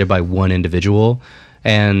basically created by one individual.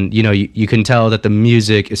 And, you can tell that the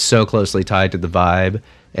music is so closely tied to the vibe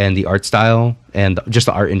and the art style and just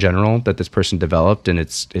the art in general that this person developed. And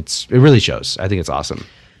it really shows. I think it's awesome.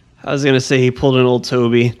 I was going to say he pulled an old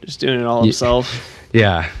Toby, just doing it all himself.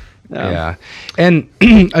 Yeah. Yeah. And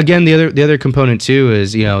again, the other component too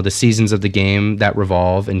is, the seasons of the game that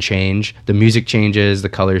revolve and change. The music changes, the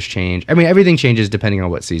colors change. I mean, everything changes depending on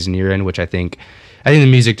what season you're in, which I think the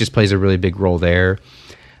music just plays a really big role there.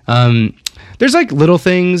 There's like little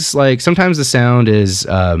things, like sometimes the sound is,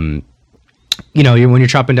 when you're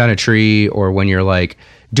chopping down a tree or when you're like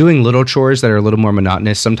doing little chores that are a little more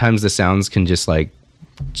monotonous, sometimes the sounds can just like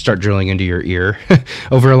start drilling into your ear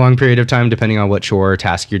over a long period of time, depending on what chore or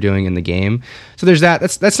task you're doing in the game. So there's that.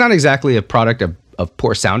 That's not exactly a product of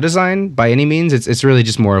poor sound design by any means. It's really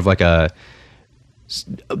just more of like the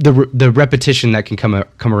repetition that can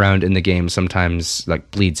come around in the game sometimes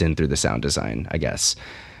like bleeds in through the sound design, I guess.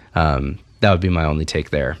 That would be my only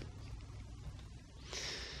take there.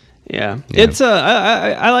 Yeah. It's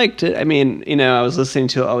I liked it. I mean, I was listening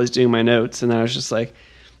to it, I was doing my notes, and I was just like,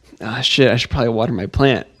 shit, I should probably water my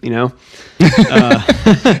plant,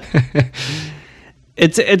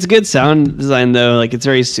 It's good sound design though. Like it's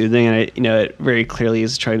very soothing, and it very clearly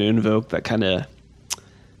is trying to invoke that kind of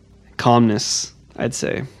calmness, I'd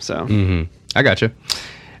say. So I gotcha.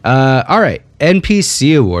 All right,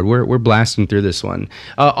 NPC award. We're blasting through this one.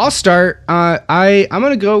 I'll start. I'm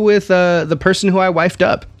gonna go with the person who I wifed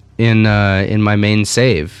up in my main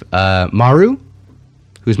save, Maru,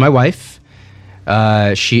 who's my wife.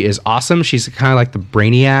 She is awesome. She's kind of like the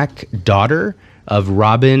brainiac daughter of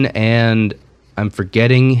Robin, and I'm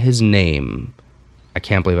forgetting his name. I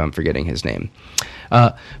can't believe I'm forgetting his name.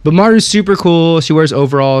 But Maru's super cool. She wears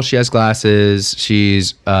overalls. She has glasses.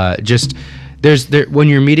 She's when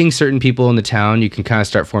you're meeting certain people in the town, you can kind of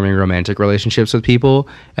start forming romantic relationships with people,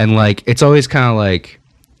 and like it's always kind of like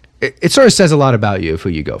it sort of says a lot about you of who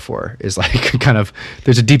you go for. Is like kind of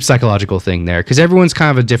there's a deep psychological thing there because everyone's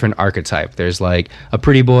kind of a different archetype. There's like a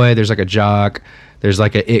pretty boy, there's like a jock, there's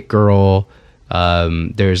like a it girl,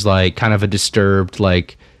 there's like kind of a disturbed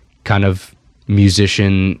like kind of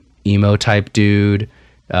musician emo type dude.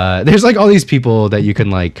 There's like all these people that you can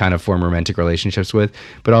like kind of form romantic relationships with.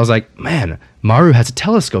 But I was like, man, Maru has a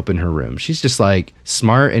telescope in her room. She's just like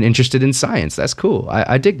smart and interested in science. That's cool.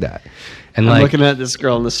 I dig that. And I'm like looking at this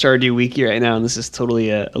girl in the Stardew Wiki right now, and this is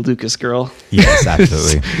totally a Lucas girl. Yes,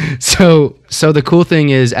 absolutely. so the cool thing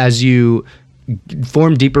is, as you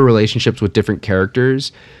form deeper relationships with different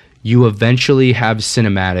characters, you eventually have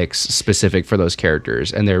cinematics specific for those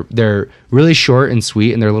characters, and they're really short and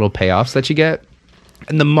sweet, and they're little payoffs that you get.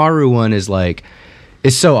 And the Maru one is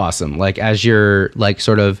so awesome. Like as you're like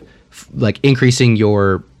sort of like increasing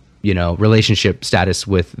your, you know, relationship status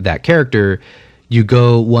with that character, you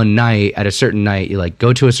go one night at a certain night, you like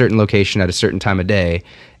go to a certain location at a certain time of day,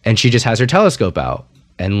 and she just has her telescope out.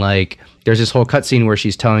 And like there's this whole cutscene where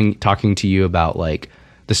she's talking to you about like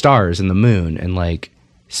the stars and the moon and like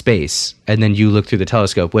space, and then you look through the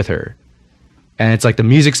telescope with her. And it's like the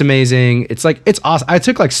music's amazing. It's awesome. I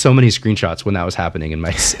took like so many screenshots when that was happening in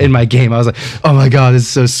my game. I was like, oh my god, this is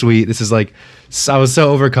so sweet. This is like, I was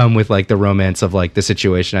so overcome with like the romance of like the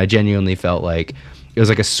situation. I genuinely felt like it was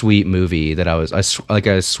like a sweet movie that I was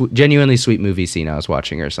genuinely sweet movie scene I was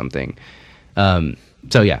watching or something.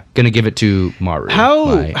 So yeah, gonna give it to Maru.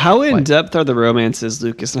 How in depth are the romances,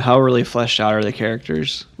 Lucas, and how really fleshed out are the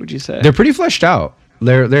characters? Would you say they're pretty fleshed out?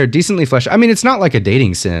 They're decently fleshed. I mean, it's not like a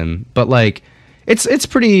dating sim, but like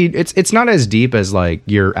it's not as deep as like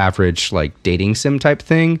your average like dating sim type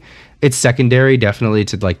thing. It's secondary definitely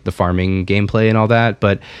to like the farming gameplay and all that,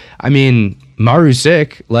 but I mean, Maru's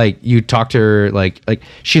sick. Like you talk to her, like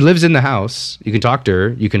she lives in the house. You can talk to her,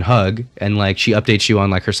 you can hug, and like she updates you on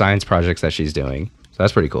like her science projects that she's doing. So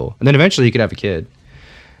that's pretty cool. And then eventually you could have a kid.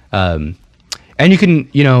 And you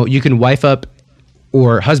can wife up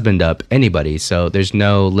or husband up anybody. So there's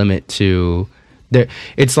no limit to there.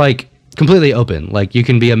 It's like completely open. Like you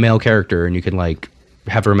can be a male character and you can like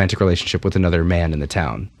have a romantic relationship with another man in the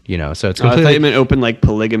town, you know? So it's completely... I thought you meant open like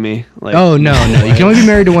polygamy. Like... Oh, no. You can only be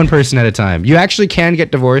married to one person at a time. You actually can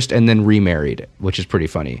get divorced and then remarried, which is pretty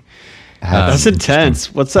funny. That's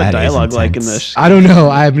intense. What's that dialogue like in this? I don't know.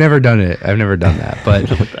 I've never done it. I've never done that.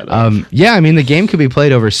 But yeah, I mean, the game could be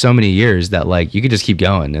played over so many years that like you could just keep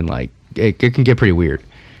going and like it can get pretty weird.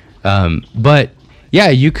 But yeah,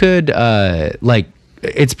 you could like...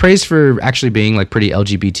 It's praised for actually being like pretty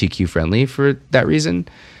LGBTQ friendly for that reason,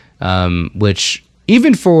 which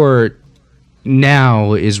even for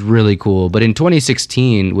now is really cool. But in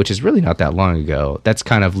 2016, which is really not that long ago, that's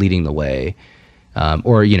kind of leading the way,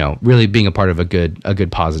 or you know, really being a part of a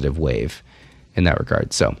good positive wave in that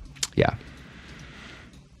regard. So yeah,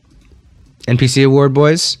 NPC award,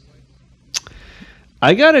 boys.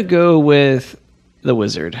 I gotta go with the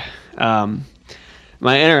wizard. My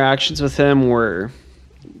interactions with him were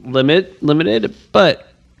limited,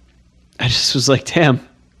 but I just was like, damn,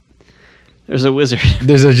 there's a wizard.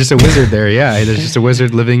 There's just a wizard there. Yeah, there's just a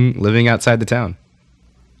wizard living outside the town.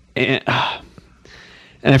 And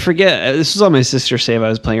I forget, this was on my sister's save. I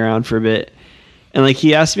was playing around for a bit, and like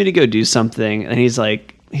he asked me to go do something, and he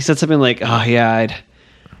said something like, oh yeah,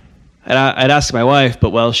 I'd ask my wife, but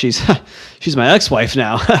well, she's my ex-wife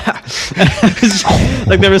now.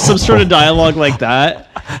 Like there was some sort of dialogue like that,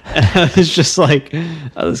 and I was just like,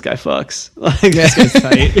 oh, this guy fucks. Like this guy's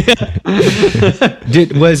tight.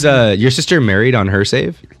 Was your sister married on her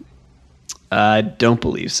save? I don't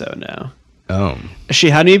believe so. No. Oh. She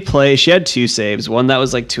had me play. She had two saves. One that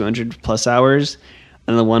was like 200 plus hours,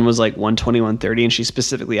 and the one was like 120, 130. And she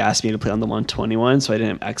specifically asked me to play on the 121, so I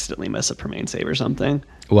didn't accidentally mess up her main save or something.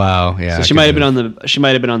 Wow, yeah. So she might have been on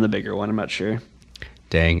the bigger one. I'm not sure.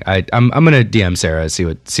 Dang, I'm gonna DM Sarah, see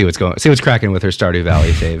what's cracking with her Stardew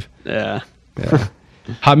Valley save. Yeah.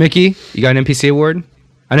 Hot Mickey, you got an NPC award?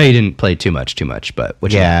 I know you didn't play too much, but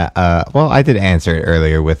what? Well, I did answer it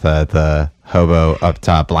earlier with the hobo up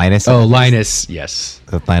top, Linus. Oh, Linus, yes.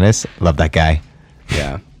 Linus, love that guy.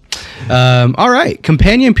 Yeah. All right,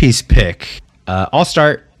 companion piece pick. I'll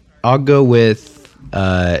start. I'll go with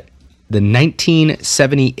the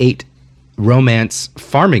 1978 romance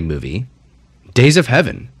farming movie, Days of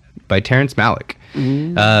Heaven by Terrence Malick.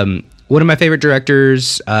 One of my favorite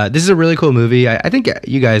directors. This is a really cool movie. I think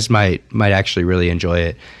you guys might actually really enjoy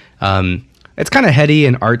it. It's kind of heady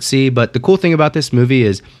and artsy, but the cool thing about this movie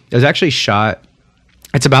is it was actually shot.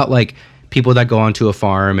 It's about like people that go onto a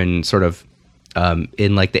farm and sort of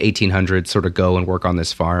in like the 1800s sort of go and work on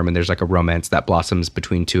this farm, and there's like a romance that blossoms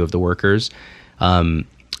between two of the workers.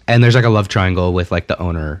 And there's like a love triangle with like the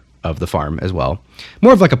owner of the farm as well.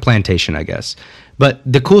 More of like a plantation, I guess. But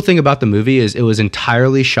the cool thing about the movie is it was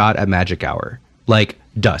entirely shot at magic hour, like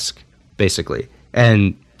dusk, basically.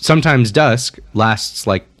 And sometimes dusk lasts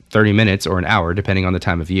like 30 minutes or an hour, depending on the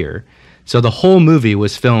time of year. So the whole movie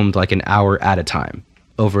was filmed like an hour at a time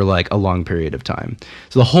over like a long period of time.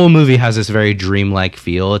 So the whole movie has this very dreamlike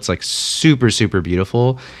feel. It's like super, super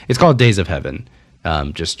beautiful. It's called Days of Heaven.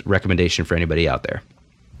 Just recommendation for anybody out there.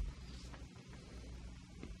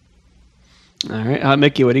 All right,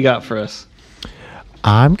 Mickey, what do you got for us?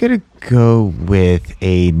 I'm going to go with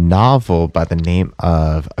a novel by the name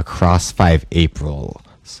of Across 5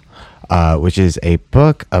 Aprils, which is a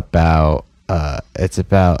book about,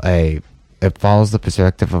 it follows the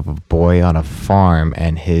perspective of a boy on a farm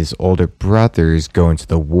and his older brothers go into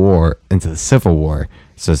the Civil War.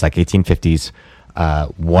 So it's like 1850s.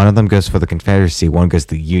 One of them goes for the Confederacy, one goes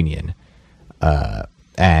to the Union.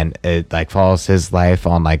 And it like follows his life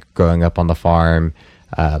on like growing up on the farm,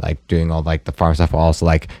 like doing all like the farm stuff, also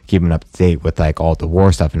like keeping up to date with like all the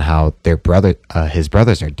war stuff and how his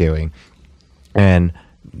brothers are doing. And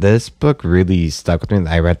this book really stuck with me.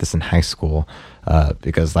 I read this in high school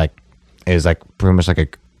because like it was like pretty much like a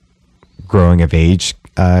growing of age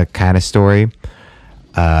kind of story.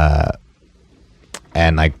 And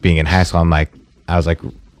like being in high school, I was like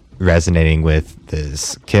resonating with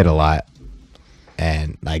this kid a lot.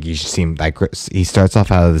 And like you seem like he starts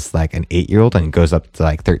off as like an 8-year-old and goes up to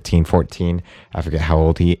like 13, 14. I forget how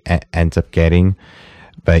old he ends up getting,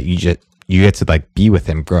 but you get to like be with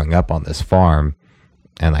him growing up on this farm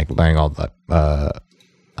and like learning all the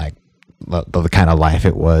like the kind of life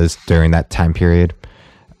it was during that time period.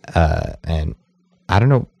 And I don't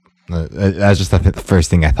know, that's just the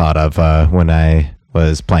first thing I thought of when I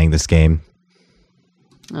was playing this game.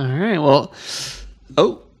 All right, well,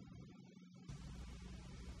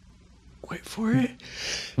 wait for it.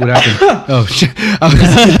 What happened? Oh, shit.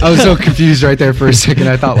 I was so confused right there for a second.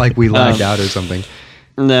 I thought like we lagged out or something.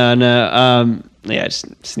 No. Yeah, I just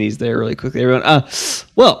sneezed there really quickly, everyone.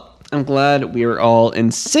 Well, I'm glad we were all in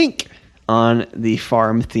sync on the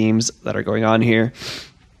farm themes that are going on here.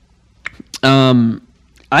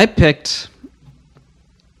 I picked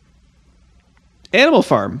Animal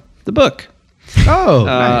Farm, the book. Oh,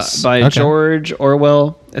 nice. By George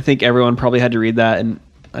Orwell. I think everyone probably had to read that, and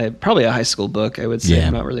probably a high school book, I would say,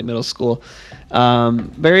 not really middle school.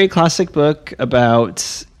 Very classic book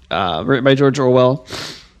about written by George Orwell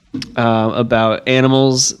about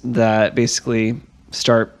animals that basically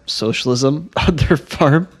start socialism on their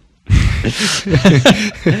farm. It's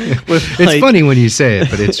funny when you say it,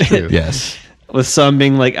 but it's true. Yes. With some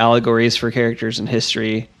being like allegories for characters in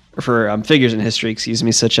history, or for figures in history,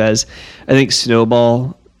 such as I think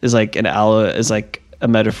Snowball is like a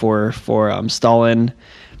metaphor for Stalin.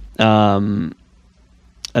 Another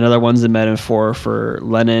one's a metaphor for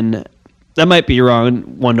Lenin. That might be wrong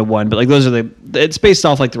 1-to-1, but like it's based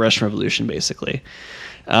off like the Russian Revolution basically.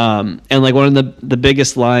 And like one of the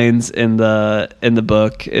biggest lines in the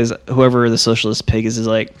book is whoever the socialist pig is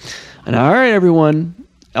like, and all right, everyone,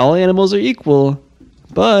 all animals are equal,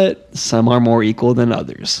 but some are more equal than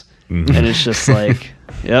others. Mm-hmm. And it's just like,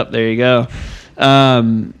 yep, there you go.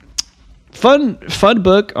 Fun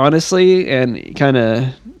book, honestly, and kind of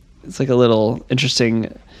it's like a little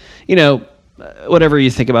interesting, whatever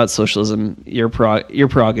you think about socialism, your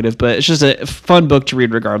prerogative, but it's just a fun book to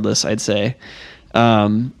read regardless, I'd say.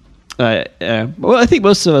 Well, I think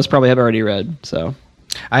most of us probably have already read, so.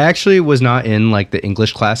 I actually was not in like the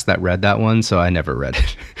English class that read that one, so I never read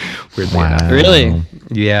it. Weirdly enough. Really?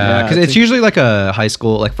 Yeah, because it's usually like a high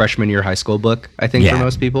school, like freshman year high school book, I think, for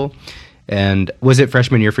most people. And was it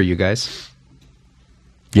freshman year for you guys?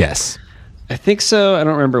 Yes. I think so. I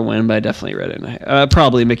don't remember when, but I definitely read it.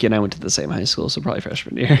 Probably Mickey and I went to the same high school, so probably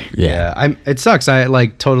freshman year. Yeah. It sucks. I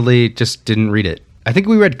like totally just didn't read it. I think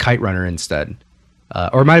we read Kite Runner instead.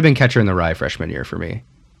 Or it might have been Catcher in the Rye freshman year for me.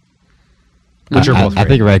 I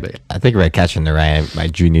think I read Catcher in the Rye my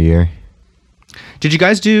junior year. Did you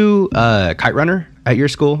guys do Kite Runner at your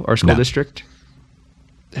school or school district?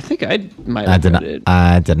 I think I might have read it.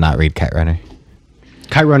 I did not read Kite Runner.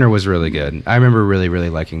 Kite Runner was really good. I remember really, really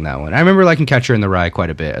liking that one. I remember liking Catcher in the Rye quite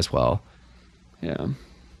a bit as well. Yeah.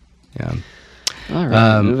 All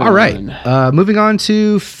right. Moving on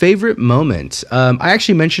to favorite moment. I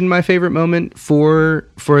actually mentioned my favorite moment for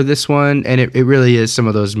this one, and it really is some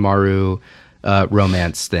of those Maru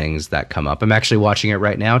romance things that come up. I'm actually watching it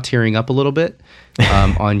right now, tearing up a little bit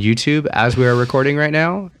on YouTube as we are recording right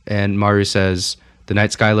now. And Maru says, "The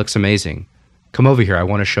night sky looks amazing. Come over here. I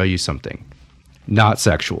want to show you something. Not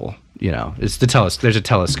sexual. It's there's a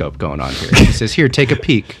telescope going on here." He says, "Here, take a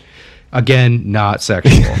peek." Again, not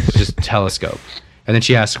sexual, just telescope. And then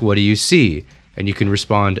she asks, "What do you see?" And you can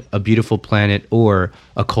respond, "A beautiful planet," or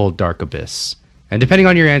 "A cold, dark abyss." And depending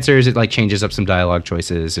on your answers, it like changes up some dialogue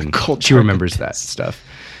choices, and she remembers that stuff.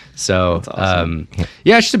 So, That's awesome.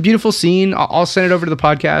 yeah, it's just a beautiful scene. I'll send it over to the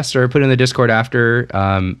podcast or put it in the Discord after.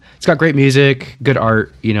 It's got great music, good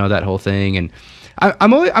art, that whole thing. And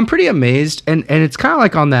I'm pretty amazed. And it's kind of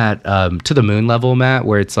like on that To the Moon level, Matt,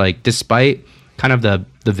 where it's like, despite kind of the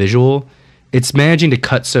visual, it's managing to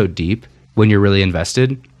cut so deep when you're really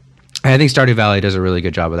invested. And I think Stardew Valley does a really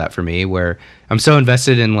good job of that for me, where I'm so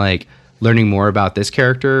invested in like learning more about this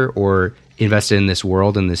character or invested in this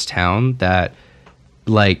world and this town that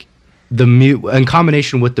like in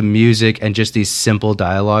combination with the music and just these simple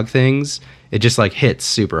dialogue things, it just like hits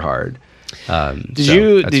super hard. Did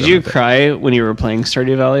you cry when you were playing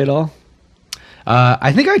Stardew Valley at all?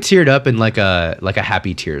 I think I teared up in like a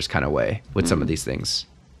happy tears kind of way with some of these things.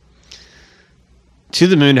 To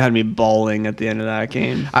the Moon had me bawling at the end of that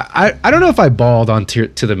game. I don't know if I bawled on To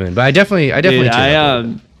the Moon, but I definitely Dude,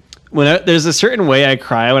 teared up. There's a certain way I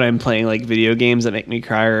cry when I'm playing like video games that make me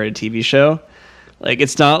cry or a TV show. Like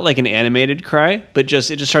it's not like an animated cry, but it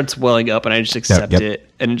just starts welling up and I just accept it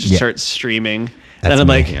and it just starts streaming. That's and I'm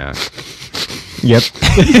me. like, Yeah, Yep.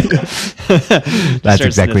 That's start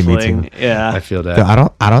exactly me sniffling. too. Yeah. I feel that. So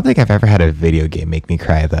I don't think I've ever had a video game make me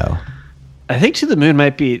cry though. I think To the Moon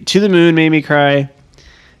made me cry,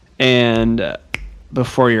 and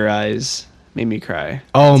Before Your Eyes made me cry.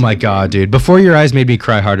 Oh my god, dude! Before Your Eyes made me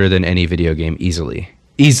cry harder than any video game, easily.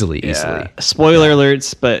 Spoiler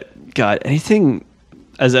alerts, but God, anything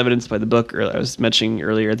as evidenced by the book I was mentioning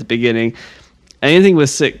earlier at the beginning, anything with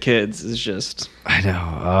sick kids is just. I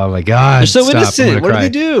know. Oh my god! They're so Stop. innocent. What do they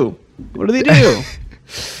do? What do they do?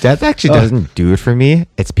 Death actually doesn't do it for me.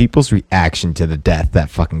 It's people's reaction to the death that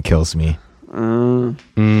fucking kills me.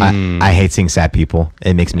 I hate seeing sad people.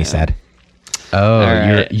 It makes me sad. Oh,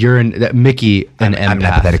 right. you're Mickey, an I'm an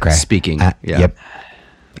empath empathetic cry. speaking. Yeah. Yep.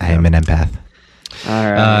 I am an empath.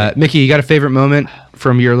 All right. Mickey, you got a favorite moment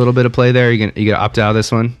from your little bit of play there? You gonna opt out of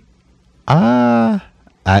this one? I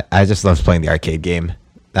just love playing the arcade game.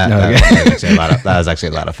 That was actually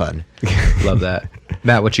a lot of fun. Love that.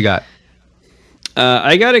 Matt, what you got?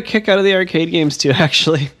 I got a kick out of the arcade games too,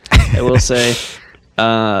 actually. I will say.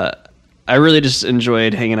 I really just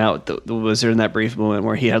enjoyed hanging out with the wizard in that brief moment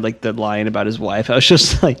where he had like the line about his wife. I was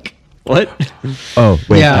just like, what? Oh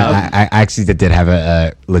wait, Yeah. I actually did have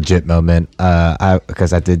a legit moment.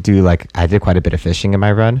 Because I did quite a bit of fishing in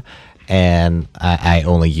my run, and I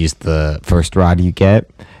only used the first rod you get,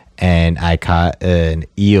 and I caught an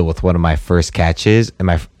eel with one of my first catches,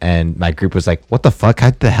 and my group was like, "What the fuck?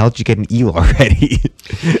 How the hell did you get an eel already?"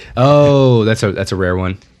 Oh, that's a rare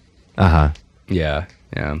one. Uh-huh. Yeah.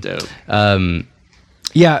 Dope.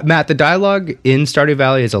 Yeah, Matt, the dialogue in Stardew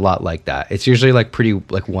Valley is a lot like that. It's usually like pretty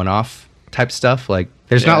like one-off type stuff. Like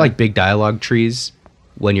there's not like big dialogue trees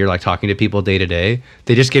when you're like talking to people day to day.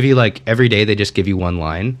 They just give you like every day they just give you one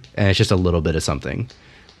line and it's just a little bit of something.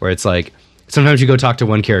 Where it's like sometimes you go talk to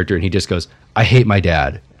one character and he just goes, "I hate my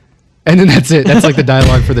dad." And then that's it. That's like the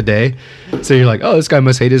dialogue for the day. So you're like, "Oh, this guy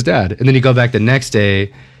must hate his dad." And then you go back the next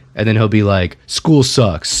day and then he'll be like, "School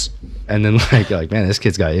sucks." And then like you're like, "Man, this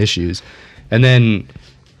kid's got issues." And then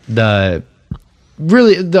the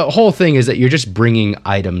whole thing is that you're just bringing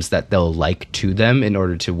items that they'll like to them in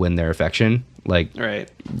order to win their affection, like Right.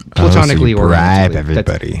 platonically so you or bribe romantically.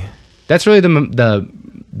 everybody. That's really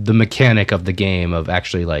the mechanic of the game of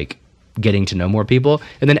actually like getting to know more people.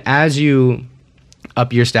 And then as you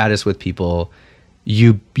up your status with people,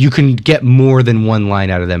 you can get more than one line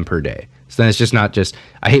out of them per day. So then it's just not just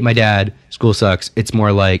 "I hate my dad, school sucks." It's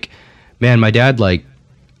more like, "Man, my dad like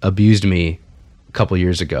abused me a couple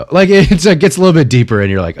years ago." Like it gets a little bit deeper and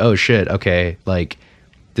you're like, "Oh shit, okay." Like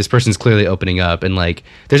this person's clearly opening up, and like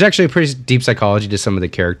there's actually a pretty deep psychology to some of the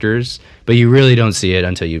characters, but you really don't see it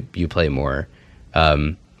until you play more.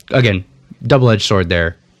 Again, double-edged sword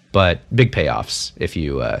there, but big payoffs if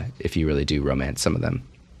you really do romance some of them.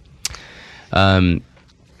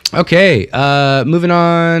 Okay, moving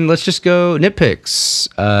on. Let's just go nitpicks.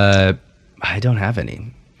 I don't have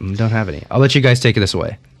any. I'll let you guys take this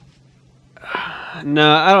away.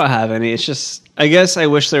 No, I don't have any. It's just, I guess I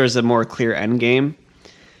wish there was a more clear end game,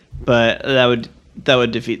 but that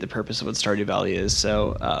would defeat the purpose of what Stardew Valley is.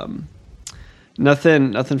 So,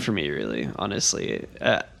 nothing for me really. Honestly,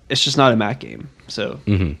 it's just not a Mac game. So,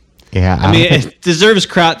 Yeah, I mean, it deserves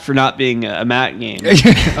crap for not being a Mac game.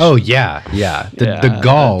 Oh yeah. The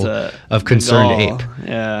gall of concerned the gall, ape.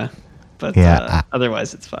 Yeah, but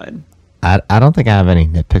otherwise it's fine. I don't think I have any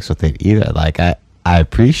nitpicks with it either. Like I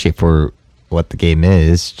appreciate for what the game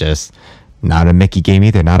is, just not a Mickey game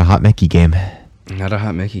either. Not a hot Mickey game. Not a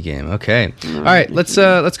hot Mickey game. Okay. All right. Let's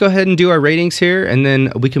go ahead and do our ratings here, and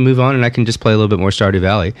then we can move on, and I can just play a little bit more Stardew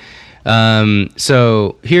Valley.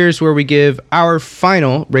 So here's where we give our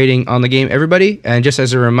final rating on the game, everybody. And just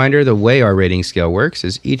as a reminder, the way our rating scale works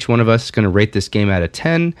is each one of us is going to rate this game out of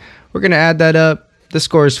 10. We're going to add that up. The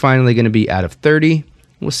score is finally going to be out of 30.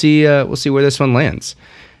 We'll see where this one lands.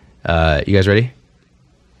 You guys ready?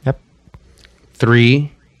 Yep.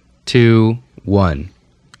 3, 2, 1.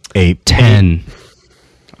 8. 10.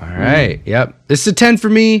 All right. Yep. This is a 10 for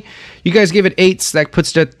me. You guys gave it 8. So that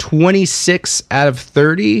puts it at 26 out of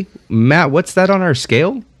 30. Matt, what's that on our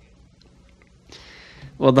scale?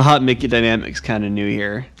 Well, the hot Mickey dynamic's kind of new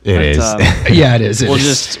here. It is. Yeah, it is.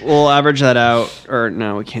 We'll average that out, or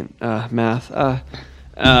no, we can't. Math.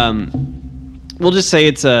 We'll just say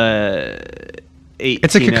it's a 8.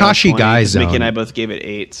 It's a Kakashi Guy zone. Mickey and I both gave it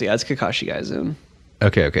 8, so yeah, it's Kakashi Guy zone.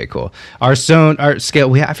 Okay, cool. Our scale.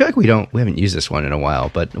 I feel like we haven't used this one in a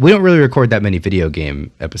while, but we don't really record that many video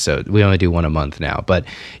game episodes. We only do one a month now. But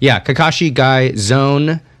yeah, Kakashi Guy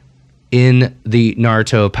zone in the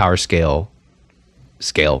Naruto power scale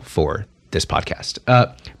for this podcast.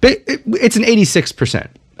 But it's an 86%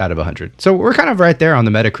 out of 100. So we're kind of right there on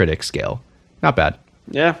the Metacritic scale. Not bad.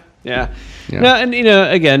 Yeah. No, and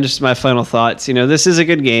again, just my final thoughts. This is a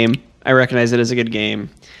good game. I recognize it as a good game.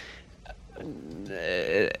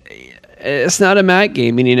 It's not a Matt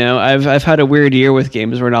game, and I've had a weird year with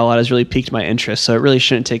games where not a lot has really piqued my interest, so it really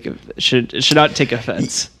should not take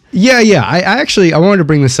offense. Yeah. I wanted to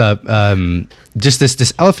bring this up. Just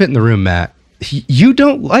this elephant in the room, Matt. You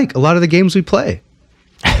don't like a lot of the games we play.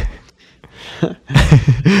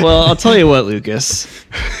 Well, I'll tell you what, Lucas.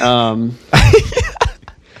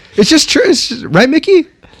 It's just true, right, Mickey?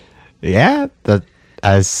 Yeah,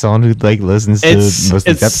 as someone who listens to most of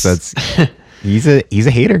these episodes, he's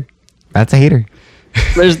a hater. Matt's a hater.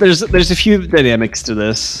 There's a few dynamics to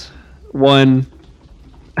this. One,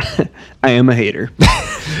 I am a hater.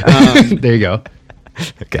 There you go.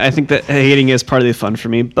 Okay. I think that hating is part of the fun for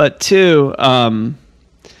me. But two,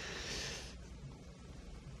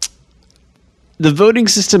 the voting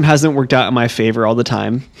system hasn't worked out in my favor all the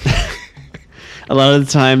time. A lot of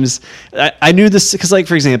the times, I knew this because,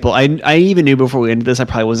 for example, I even knew before we ended this I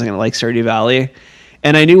probably wasn't going to like Stardew Valley.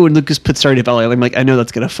 And I knew when Lucas put Stardew Valley, I'm like, I know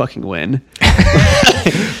that's going to fucking win.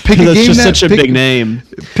 That's just such a big name.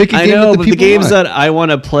 Pick a game I know, but the games want. that I want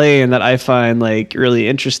to play and that I find really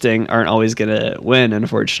interesting aren't always going to win,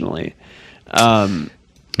 unfortunately. And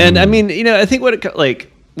I mean, I think what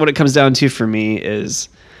it comes down to for me is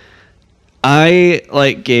I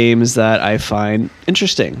like games that I find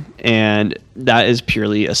interesting, and that is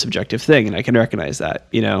purely a subjective thing, and I can recognize that,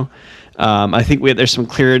 I think there's some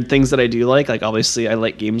clear things that I do like obviously I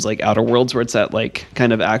like games like Outer Worlds where it's that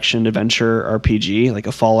kind of action adventure RPG, like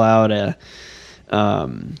a Fallout, an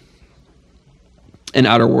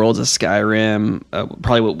Outer Worlds, a Skyrim,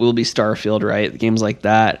 probably what will be Starfield, right? Games like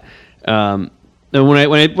that. And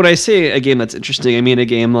when I say a game that's interesting, I mean a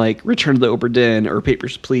game like Return to the Obra Dinn or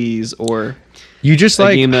Papers, Please, or you just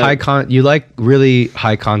like you like really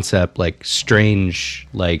high concept, strange,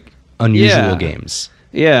 unusual games.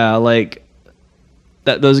 Yeah,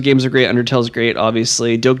 those games are great. Undertale's great,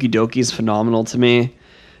 obviously. Doki Doki's phenomenal to me.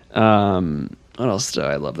 What else do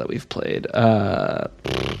I love that we've played? To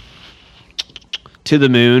the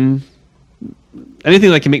Moon.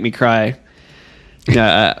 Anything that can make me cry.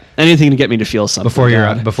 Yeah, anything to get me to feel something. Before your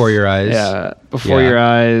eyes. Yeah, Before Your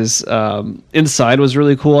Eyes. Inside was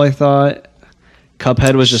really cool, I thought.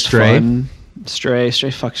 Cuphead was just fun. Stray,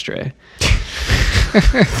 fuck Stray.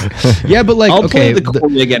 Yeah, but I'll play the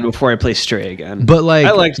Quarry again before I play Stray again. But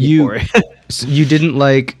I liked you didn't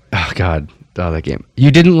like that game.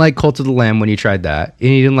 You didn't like Cult of the Lamb when you tried that, and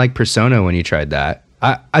you didn't like Persona when you tried that.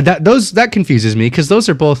 That confuses me because those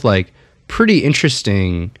are both pretty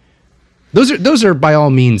interesting. Those are by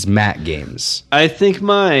all means Matt games. I think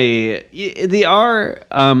they are.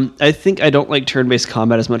 I think I don't like turn-based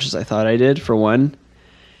combat as much as I thought I did, for one.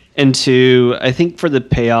 And two, I think for the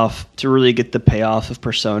payoff, to really get the payoff of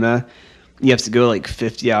Persona, you have to go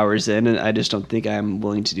 50 hours in, and I just don't think I'm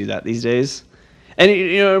willing to do that these days. And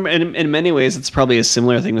in many ways, it's probably a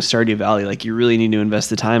similar thing with Stardew Valley. You really need to invest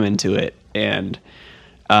the time into it, and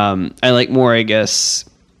I like more, I guess.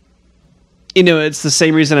 It's the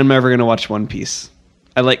same reason I'm never going to watch One Piece.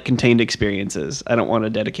 I like contained experiences. I don't want to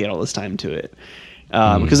dedicate all this time to it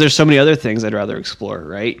because there's so many other things I'd rather explore,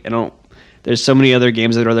 right? There's so many other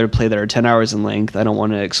games I'd rather play that are 10 hours in length. I don't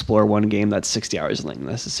want to explore one game that's 60 hours in length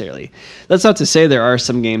necessarily. That's not to say there are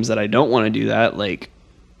some games that I don't want to do that. I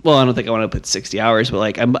don't think I want to put 60 hours,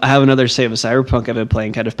 but I have another save of Cyberpunk I've been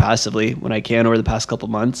playing kind of passively when I can over the past couple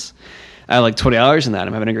months. I have 20 hours in that.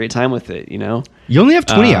 I'm having a great time with it, You only have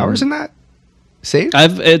 20 hours in that? saved?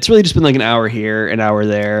 It's really just been like an hour here, an hour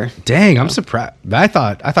there. Dang, I'm surprised. I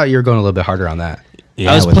thought you were going a little bit harder on that.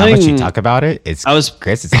 Yeah, I was with how much you playing- talk about it, it's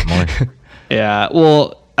Chris, it's more. Yeah,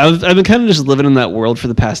 well, I've been kind of just living in that world for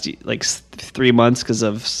the past like 3 months because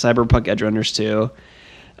of Cyberpunk Edge Runners 2.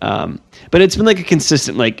 But it's been like a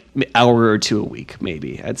consistent like hour or two a week,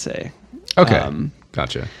 maybe I'd say. Okay,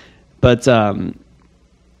 gotcha. But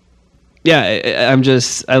yeah,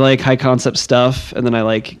 I like high concept stuff, and then I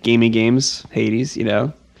like gamey games, Hades, you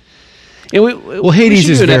know. And Well, Hades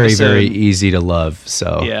is very, very easy to love.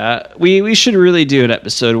 So yeah, we should really do an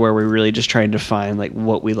episode where we're really just trying to find like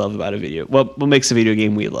what we love about a video, what makes a video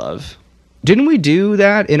game we love. didn't we do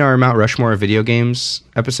that in our Mount Rushmore of video games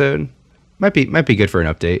episode? Might be good for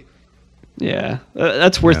an update. Yeah,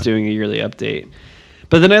 that's worth doing a yearly update.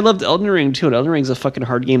 But then I loved Elden Ring too, and Elden Ring's a fucking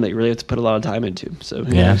hard game that you really have to put a lot of time into. So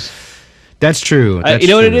who Yeah. knows? That's true. You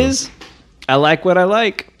know what it is? I like what I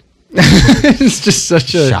like. It's just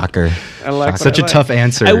such a Shocker. I like such a tough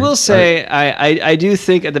answer. I will say, I do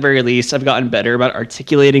think at the very least I've gotten better about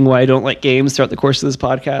articulating why I don't like games throughout the course of this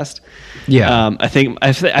podcast. Yeah. I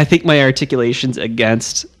think my articulations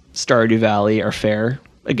against Stardew Valley are fair.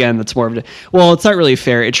 Again, that's more of a well, it's not really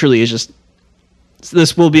fair. It truly is just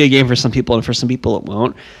this will be a game for some people, and for some people it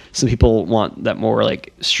won't. Some people want that more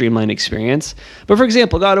like streamlined experience. But for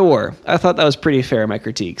example, God of War, I thought that was pretty fair in my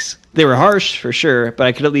critiques. They were harsh for sure, but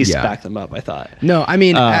I could at least Yeah. back them up. I thought. No, I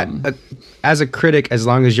mean, as a critic, as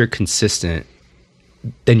long as you're consistent,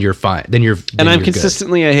 then you're fine. Then you're. And I'm you're good.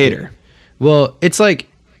 consistently a hater. Well, it's like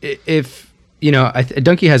if you know,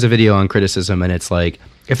 Donkey has a video on criticism, and it's like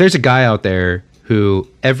if there's a guy out there who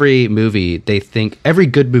every good movie they think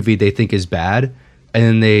is bad, and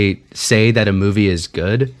then they say that a movie is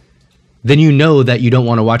good, then you know that you don't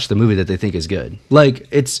want to watch the movie that they think is good. Like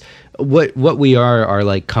it's what we are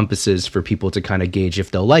like compasses for people to kind of gauge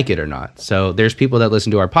if they'll like it or not. So there's people that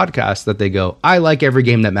listen to our podcast that they go, I like every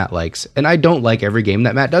game that Matt likes, and I don't like every game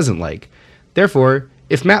that Matt doesn't like. Therefore,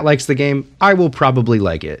 if Matt likes the game, I will probably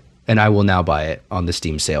like it, and I will now buy it on the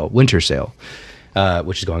Steam sale, winter sale,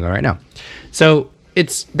 which is going on right now. So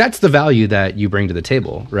that's the value that you bring to the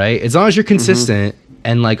table, right? As long as you're consistent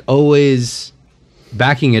and like always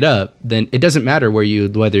backing it up, then it doesn't matter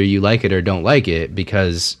whether you like it or don't like it,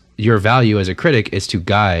 because your value as a critic is to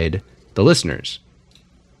guide the listeners.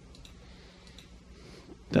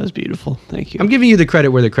 That was beautiful. Thank you. I'm giving you the credit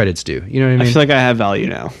where the credit's due. You know what I I mean? feel like I have value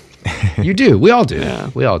now. You do. We all do. Yeah.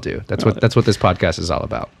 We all do. That's what this podcast is all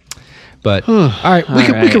about. But all right, we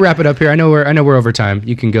can wrap it up here. I know we're over time.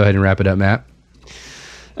 You can go ahead and wrap it up, Matt.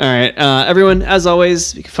 All right, everyone. As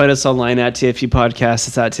always, you can find us online at TFU Podcasts.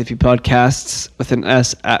 It's at TFU Podcasts with an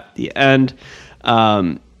S at the end.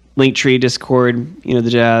 Linktree, Discord, you know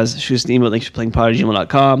the jazz. Shoot us an email at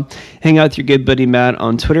linktreeplayingpod@gmail.com. Hang out with your good buddy Matt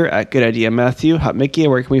on Twitter at GoodIdeaMatthew. Hot Mickey,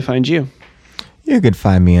 where can we find you? You can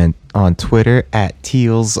find me on Twitter at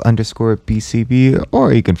Teals_BCB,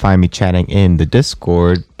 or you can find me chatting in the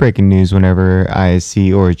Discord, breaking news whenever I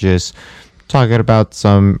see, or just talking about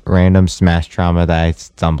some random Smash trauma that I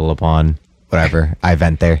stumble upon. Whatever, I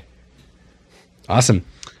vent there. Awesome.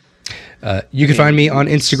 You can find me on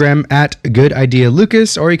Instagram at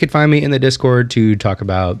GoodIdeaLucas, or you could find me in the Discord to talk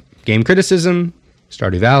about game criticism,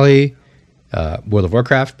 Stardew Valley, World of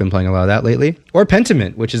Warcraft, been playing a lot of that lately, or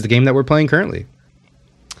Pentiment, which is the game that we're playing currently.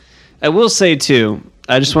 I will say too,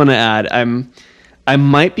 I just want to add, I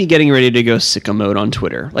might be getting ready to go sicko mode on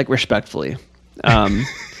Twitter, like respectfully. I'm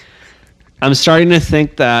starting to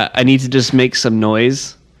think that I need to just make some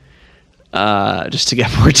noise, just to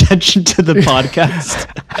get more attention to the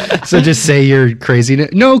podcast. So just say you're crazy.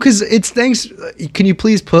 No, because it's thanks. Can you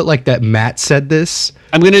please put like that Matt said this?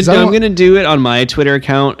 I'm gonna do it on my Twitter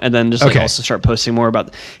account, and then just like Okay. also start posting more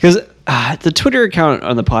about, because the Twitter account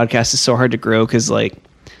on the podcast is so hard to grow, because like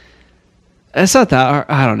it's not that hard.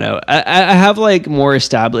 I don't know. I have like more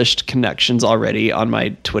established connections already on my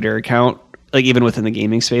Twitter account, like even within the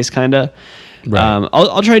gaming space, kind of. Right.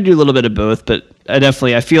 I'll try to do a little bit of both, but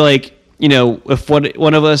I feel like, you know, if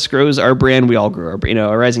one of us grows our brand, we all grow our, you know,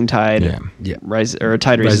 a rising tide. Yeah. A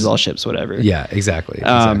tide raises all ships, whatever. Yeah, exactly.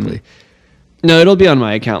 No, it'll be on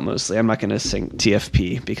my account mostly. I'm not going to sing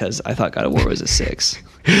TFP because I thought God of War was a 6.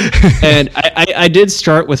 And I did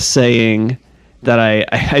start with saying that I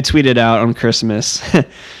tweeted out on Christmas,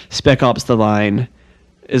 Spec Ops: The Line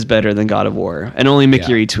is better than God of War. And only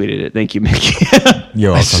Mickey retweeted it. Thank you, Mickey.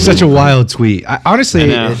 You're It's welcome. such a wild tweet.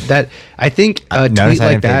 Honestly, I know. I think a tweet Notice I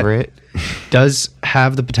like didn't that favor it. does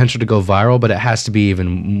have the potential to go viral, but it has to be even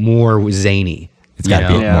more zany. It's got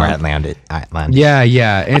to you be know? more Yeah. Outlandish.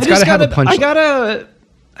 Yeah, and it's got to have a punch.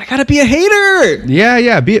 I gotta be a hater.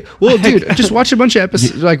 Yeah. Well, dude, just watch a bunch of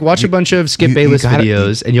episodes. Like, watch a bunch of Skip Bayless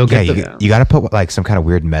videos, and you'll get the. You got to put like some kind of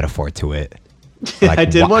weird metaphor to it. Like, I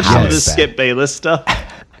did watch some of the is that? Skip Bayless stuff.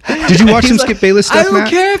 Did you watch some He's Skip like, Bayless stuff, I don't Matt?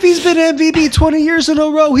 care if he's been MVP 20 years in a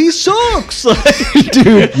row. He sucks.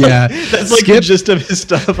 Dude, yeah. That's like the gist of his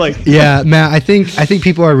stuff. Like, Yeah, Matt. I think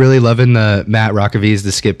people are really loving the Matt Rockavy's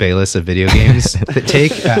the Skip Bayless of video games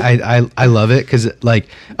take. I love it because, like,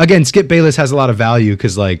 again, Skip Bayless has a lot of value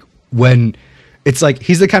because, like, when it's like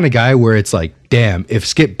he's the kind of guy where it's like, damn, if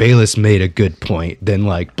Skip Bayless made a good point, then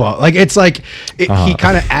it's like he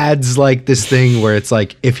kind of adds like this thing where it's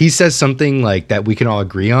like if he says something like that we can all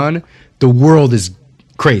agree on, the world is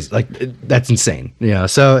crazy. Like that's insane, you know.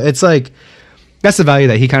 So it's like that's the value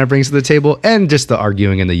that he kind of brings to the table, and just the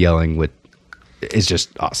arguing and the yelling is just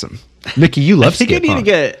awesome. Mickey, you love Skip.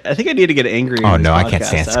 I think I need to get angry. Oh, in this no, I can't podcast.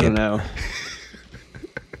 stand I don't Skip. know.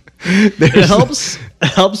 It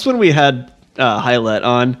helps when we had Hylet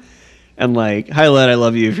on, and like Hylet, I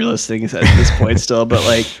love you if you're listening at this point still, but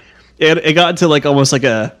like it got into like almost like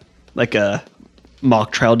a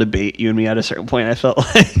mock trial debate, you and me, at a certain point. I felt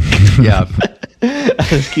like Yeah,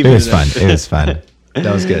 It was fun. It was fun.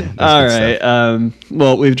 that was good. All right.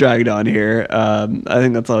 Well, we've dragged on here. I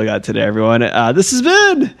think that's all we got today, everyone. This has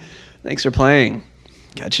been. Thanks for playing.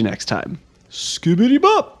 Catch you next time. Skibbity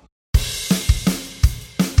bop.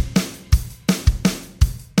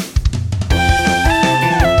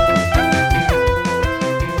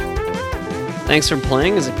 Thanks for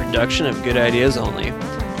Playing is a production of Good Ideas Only.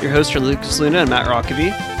 Your hosts are Lucas Luna and Matt Rockaby.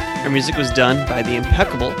 Our music was done by the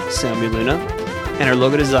impeccable Sammy Luna, and our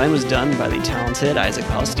logo design was done by the talented Isaac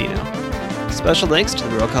Palestino. Special thanks to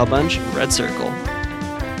the Roll Call Bunch and Red Circle.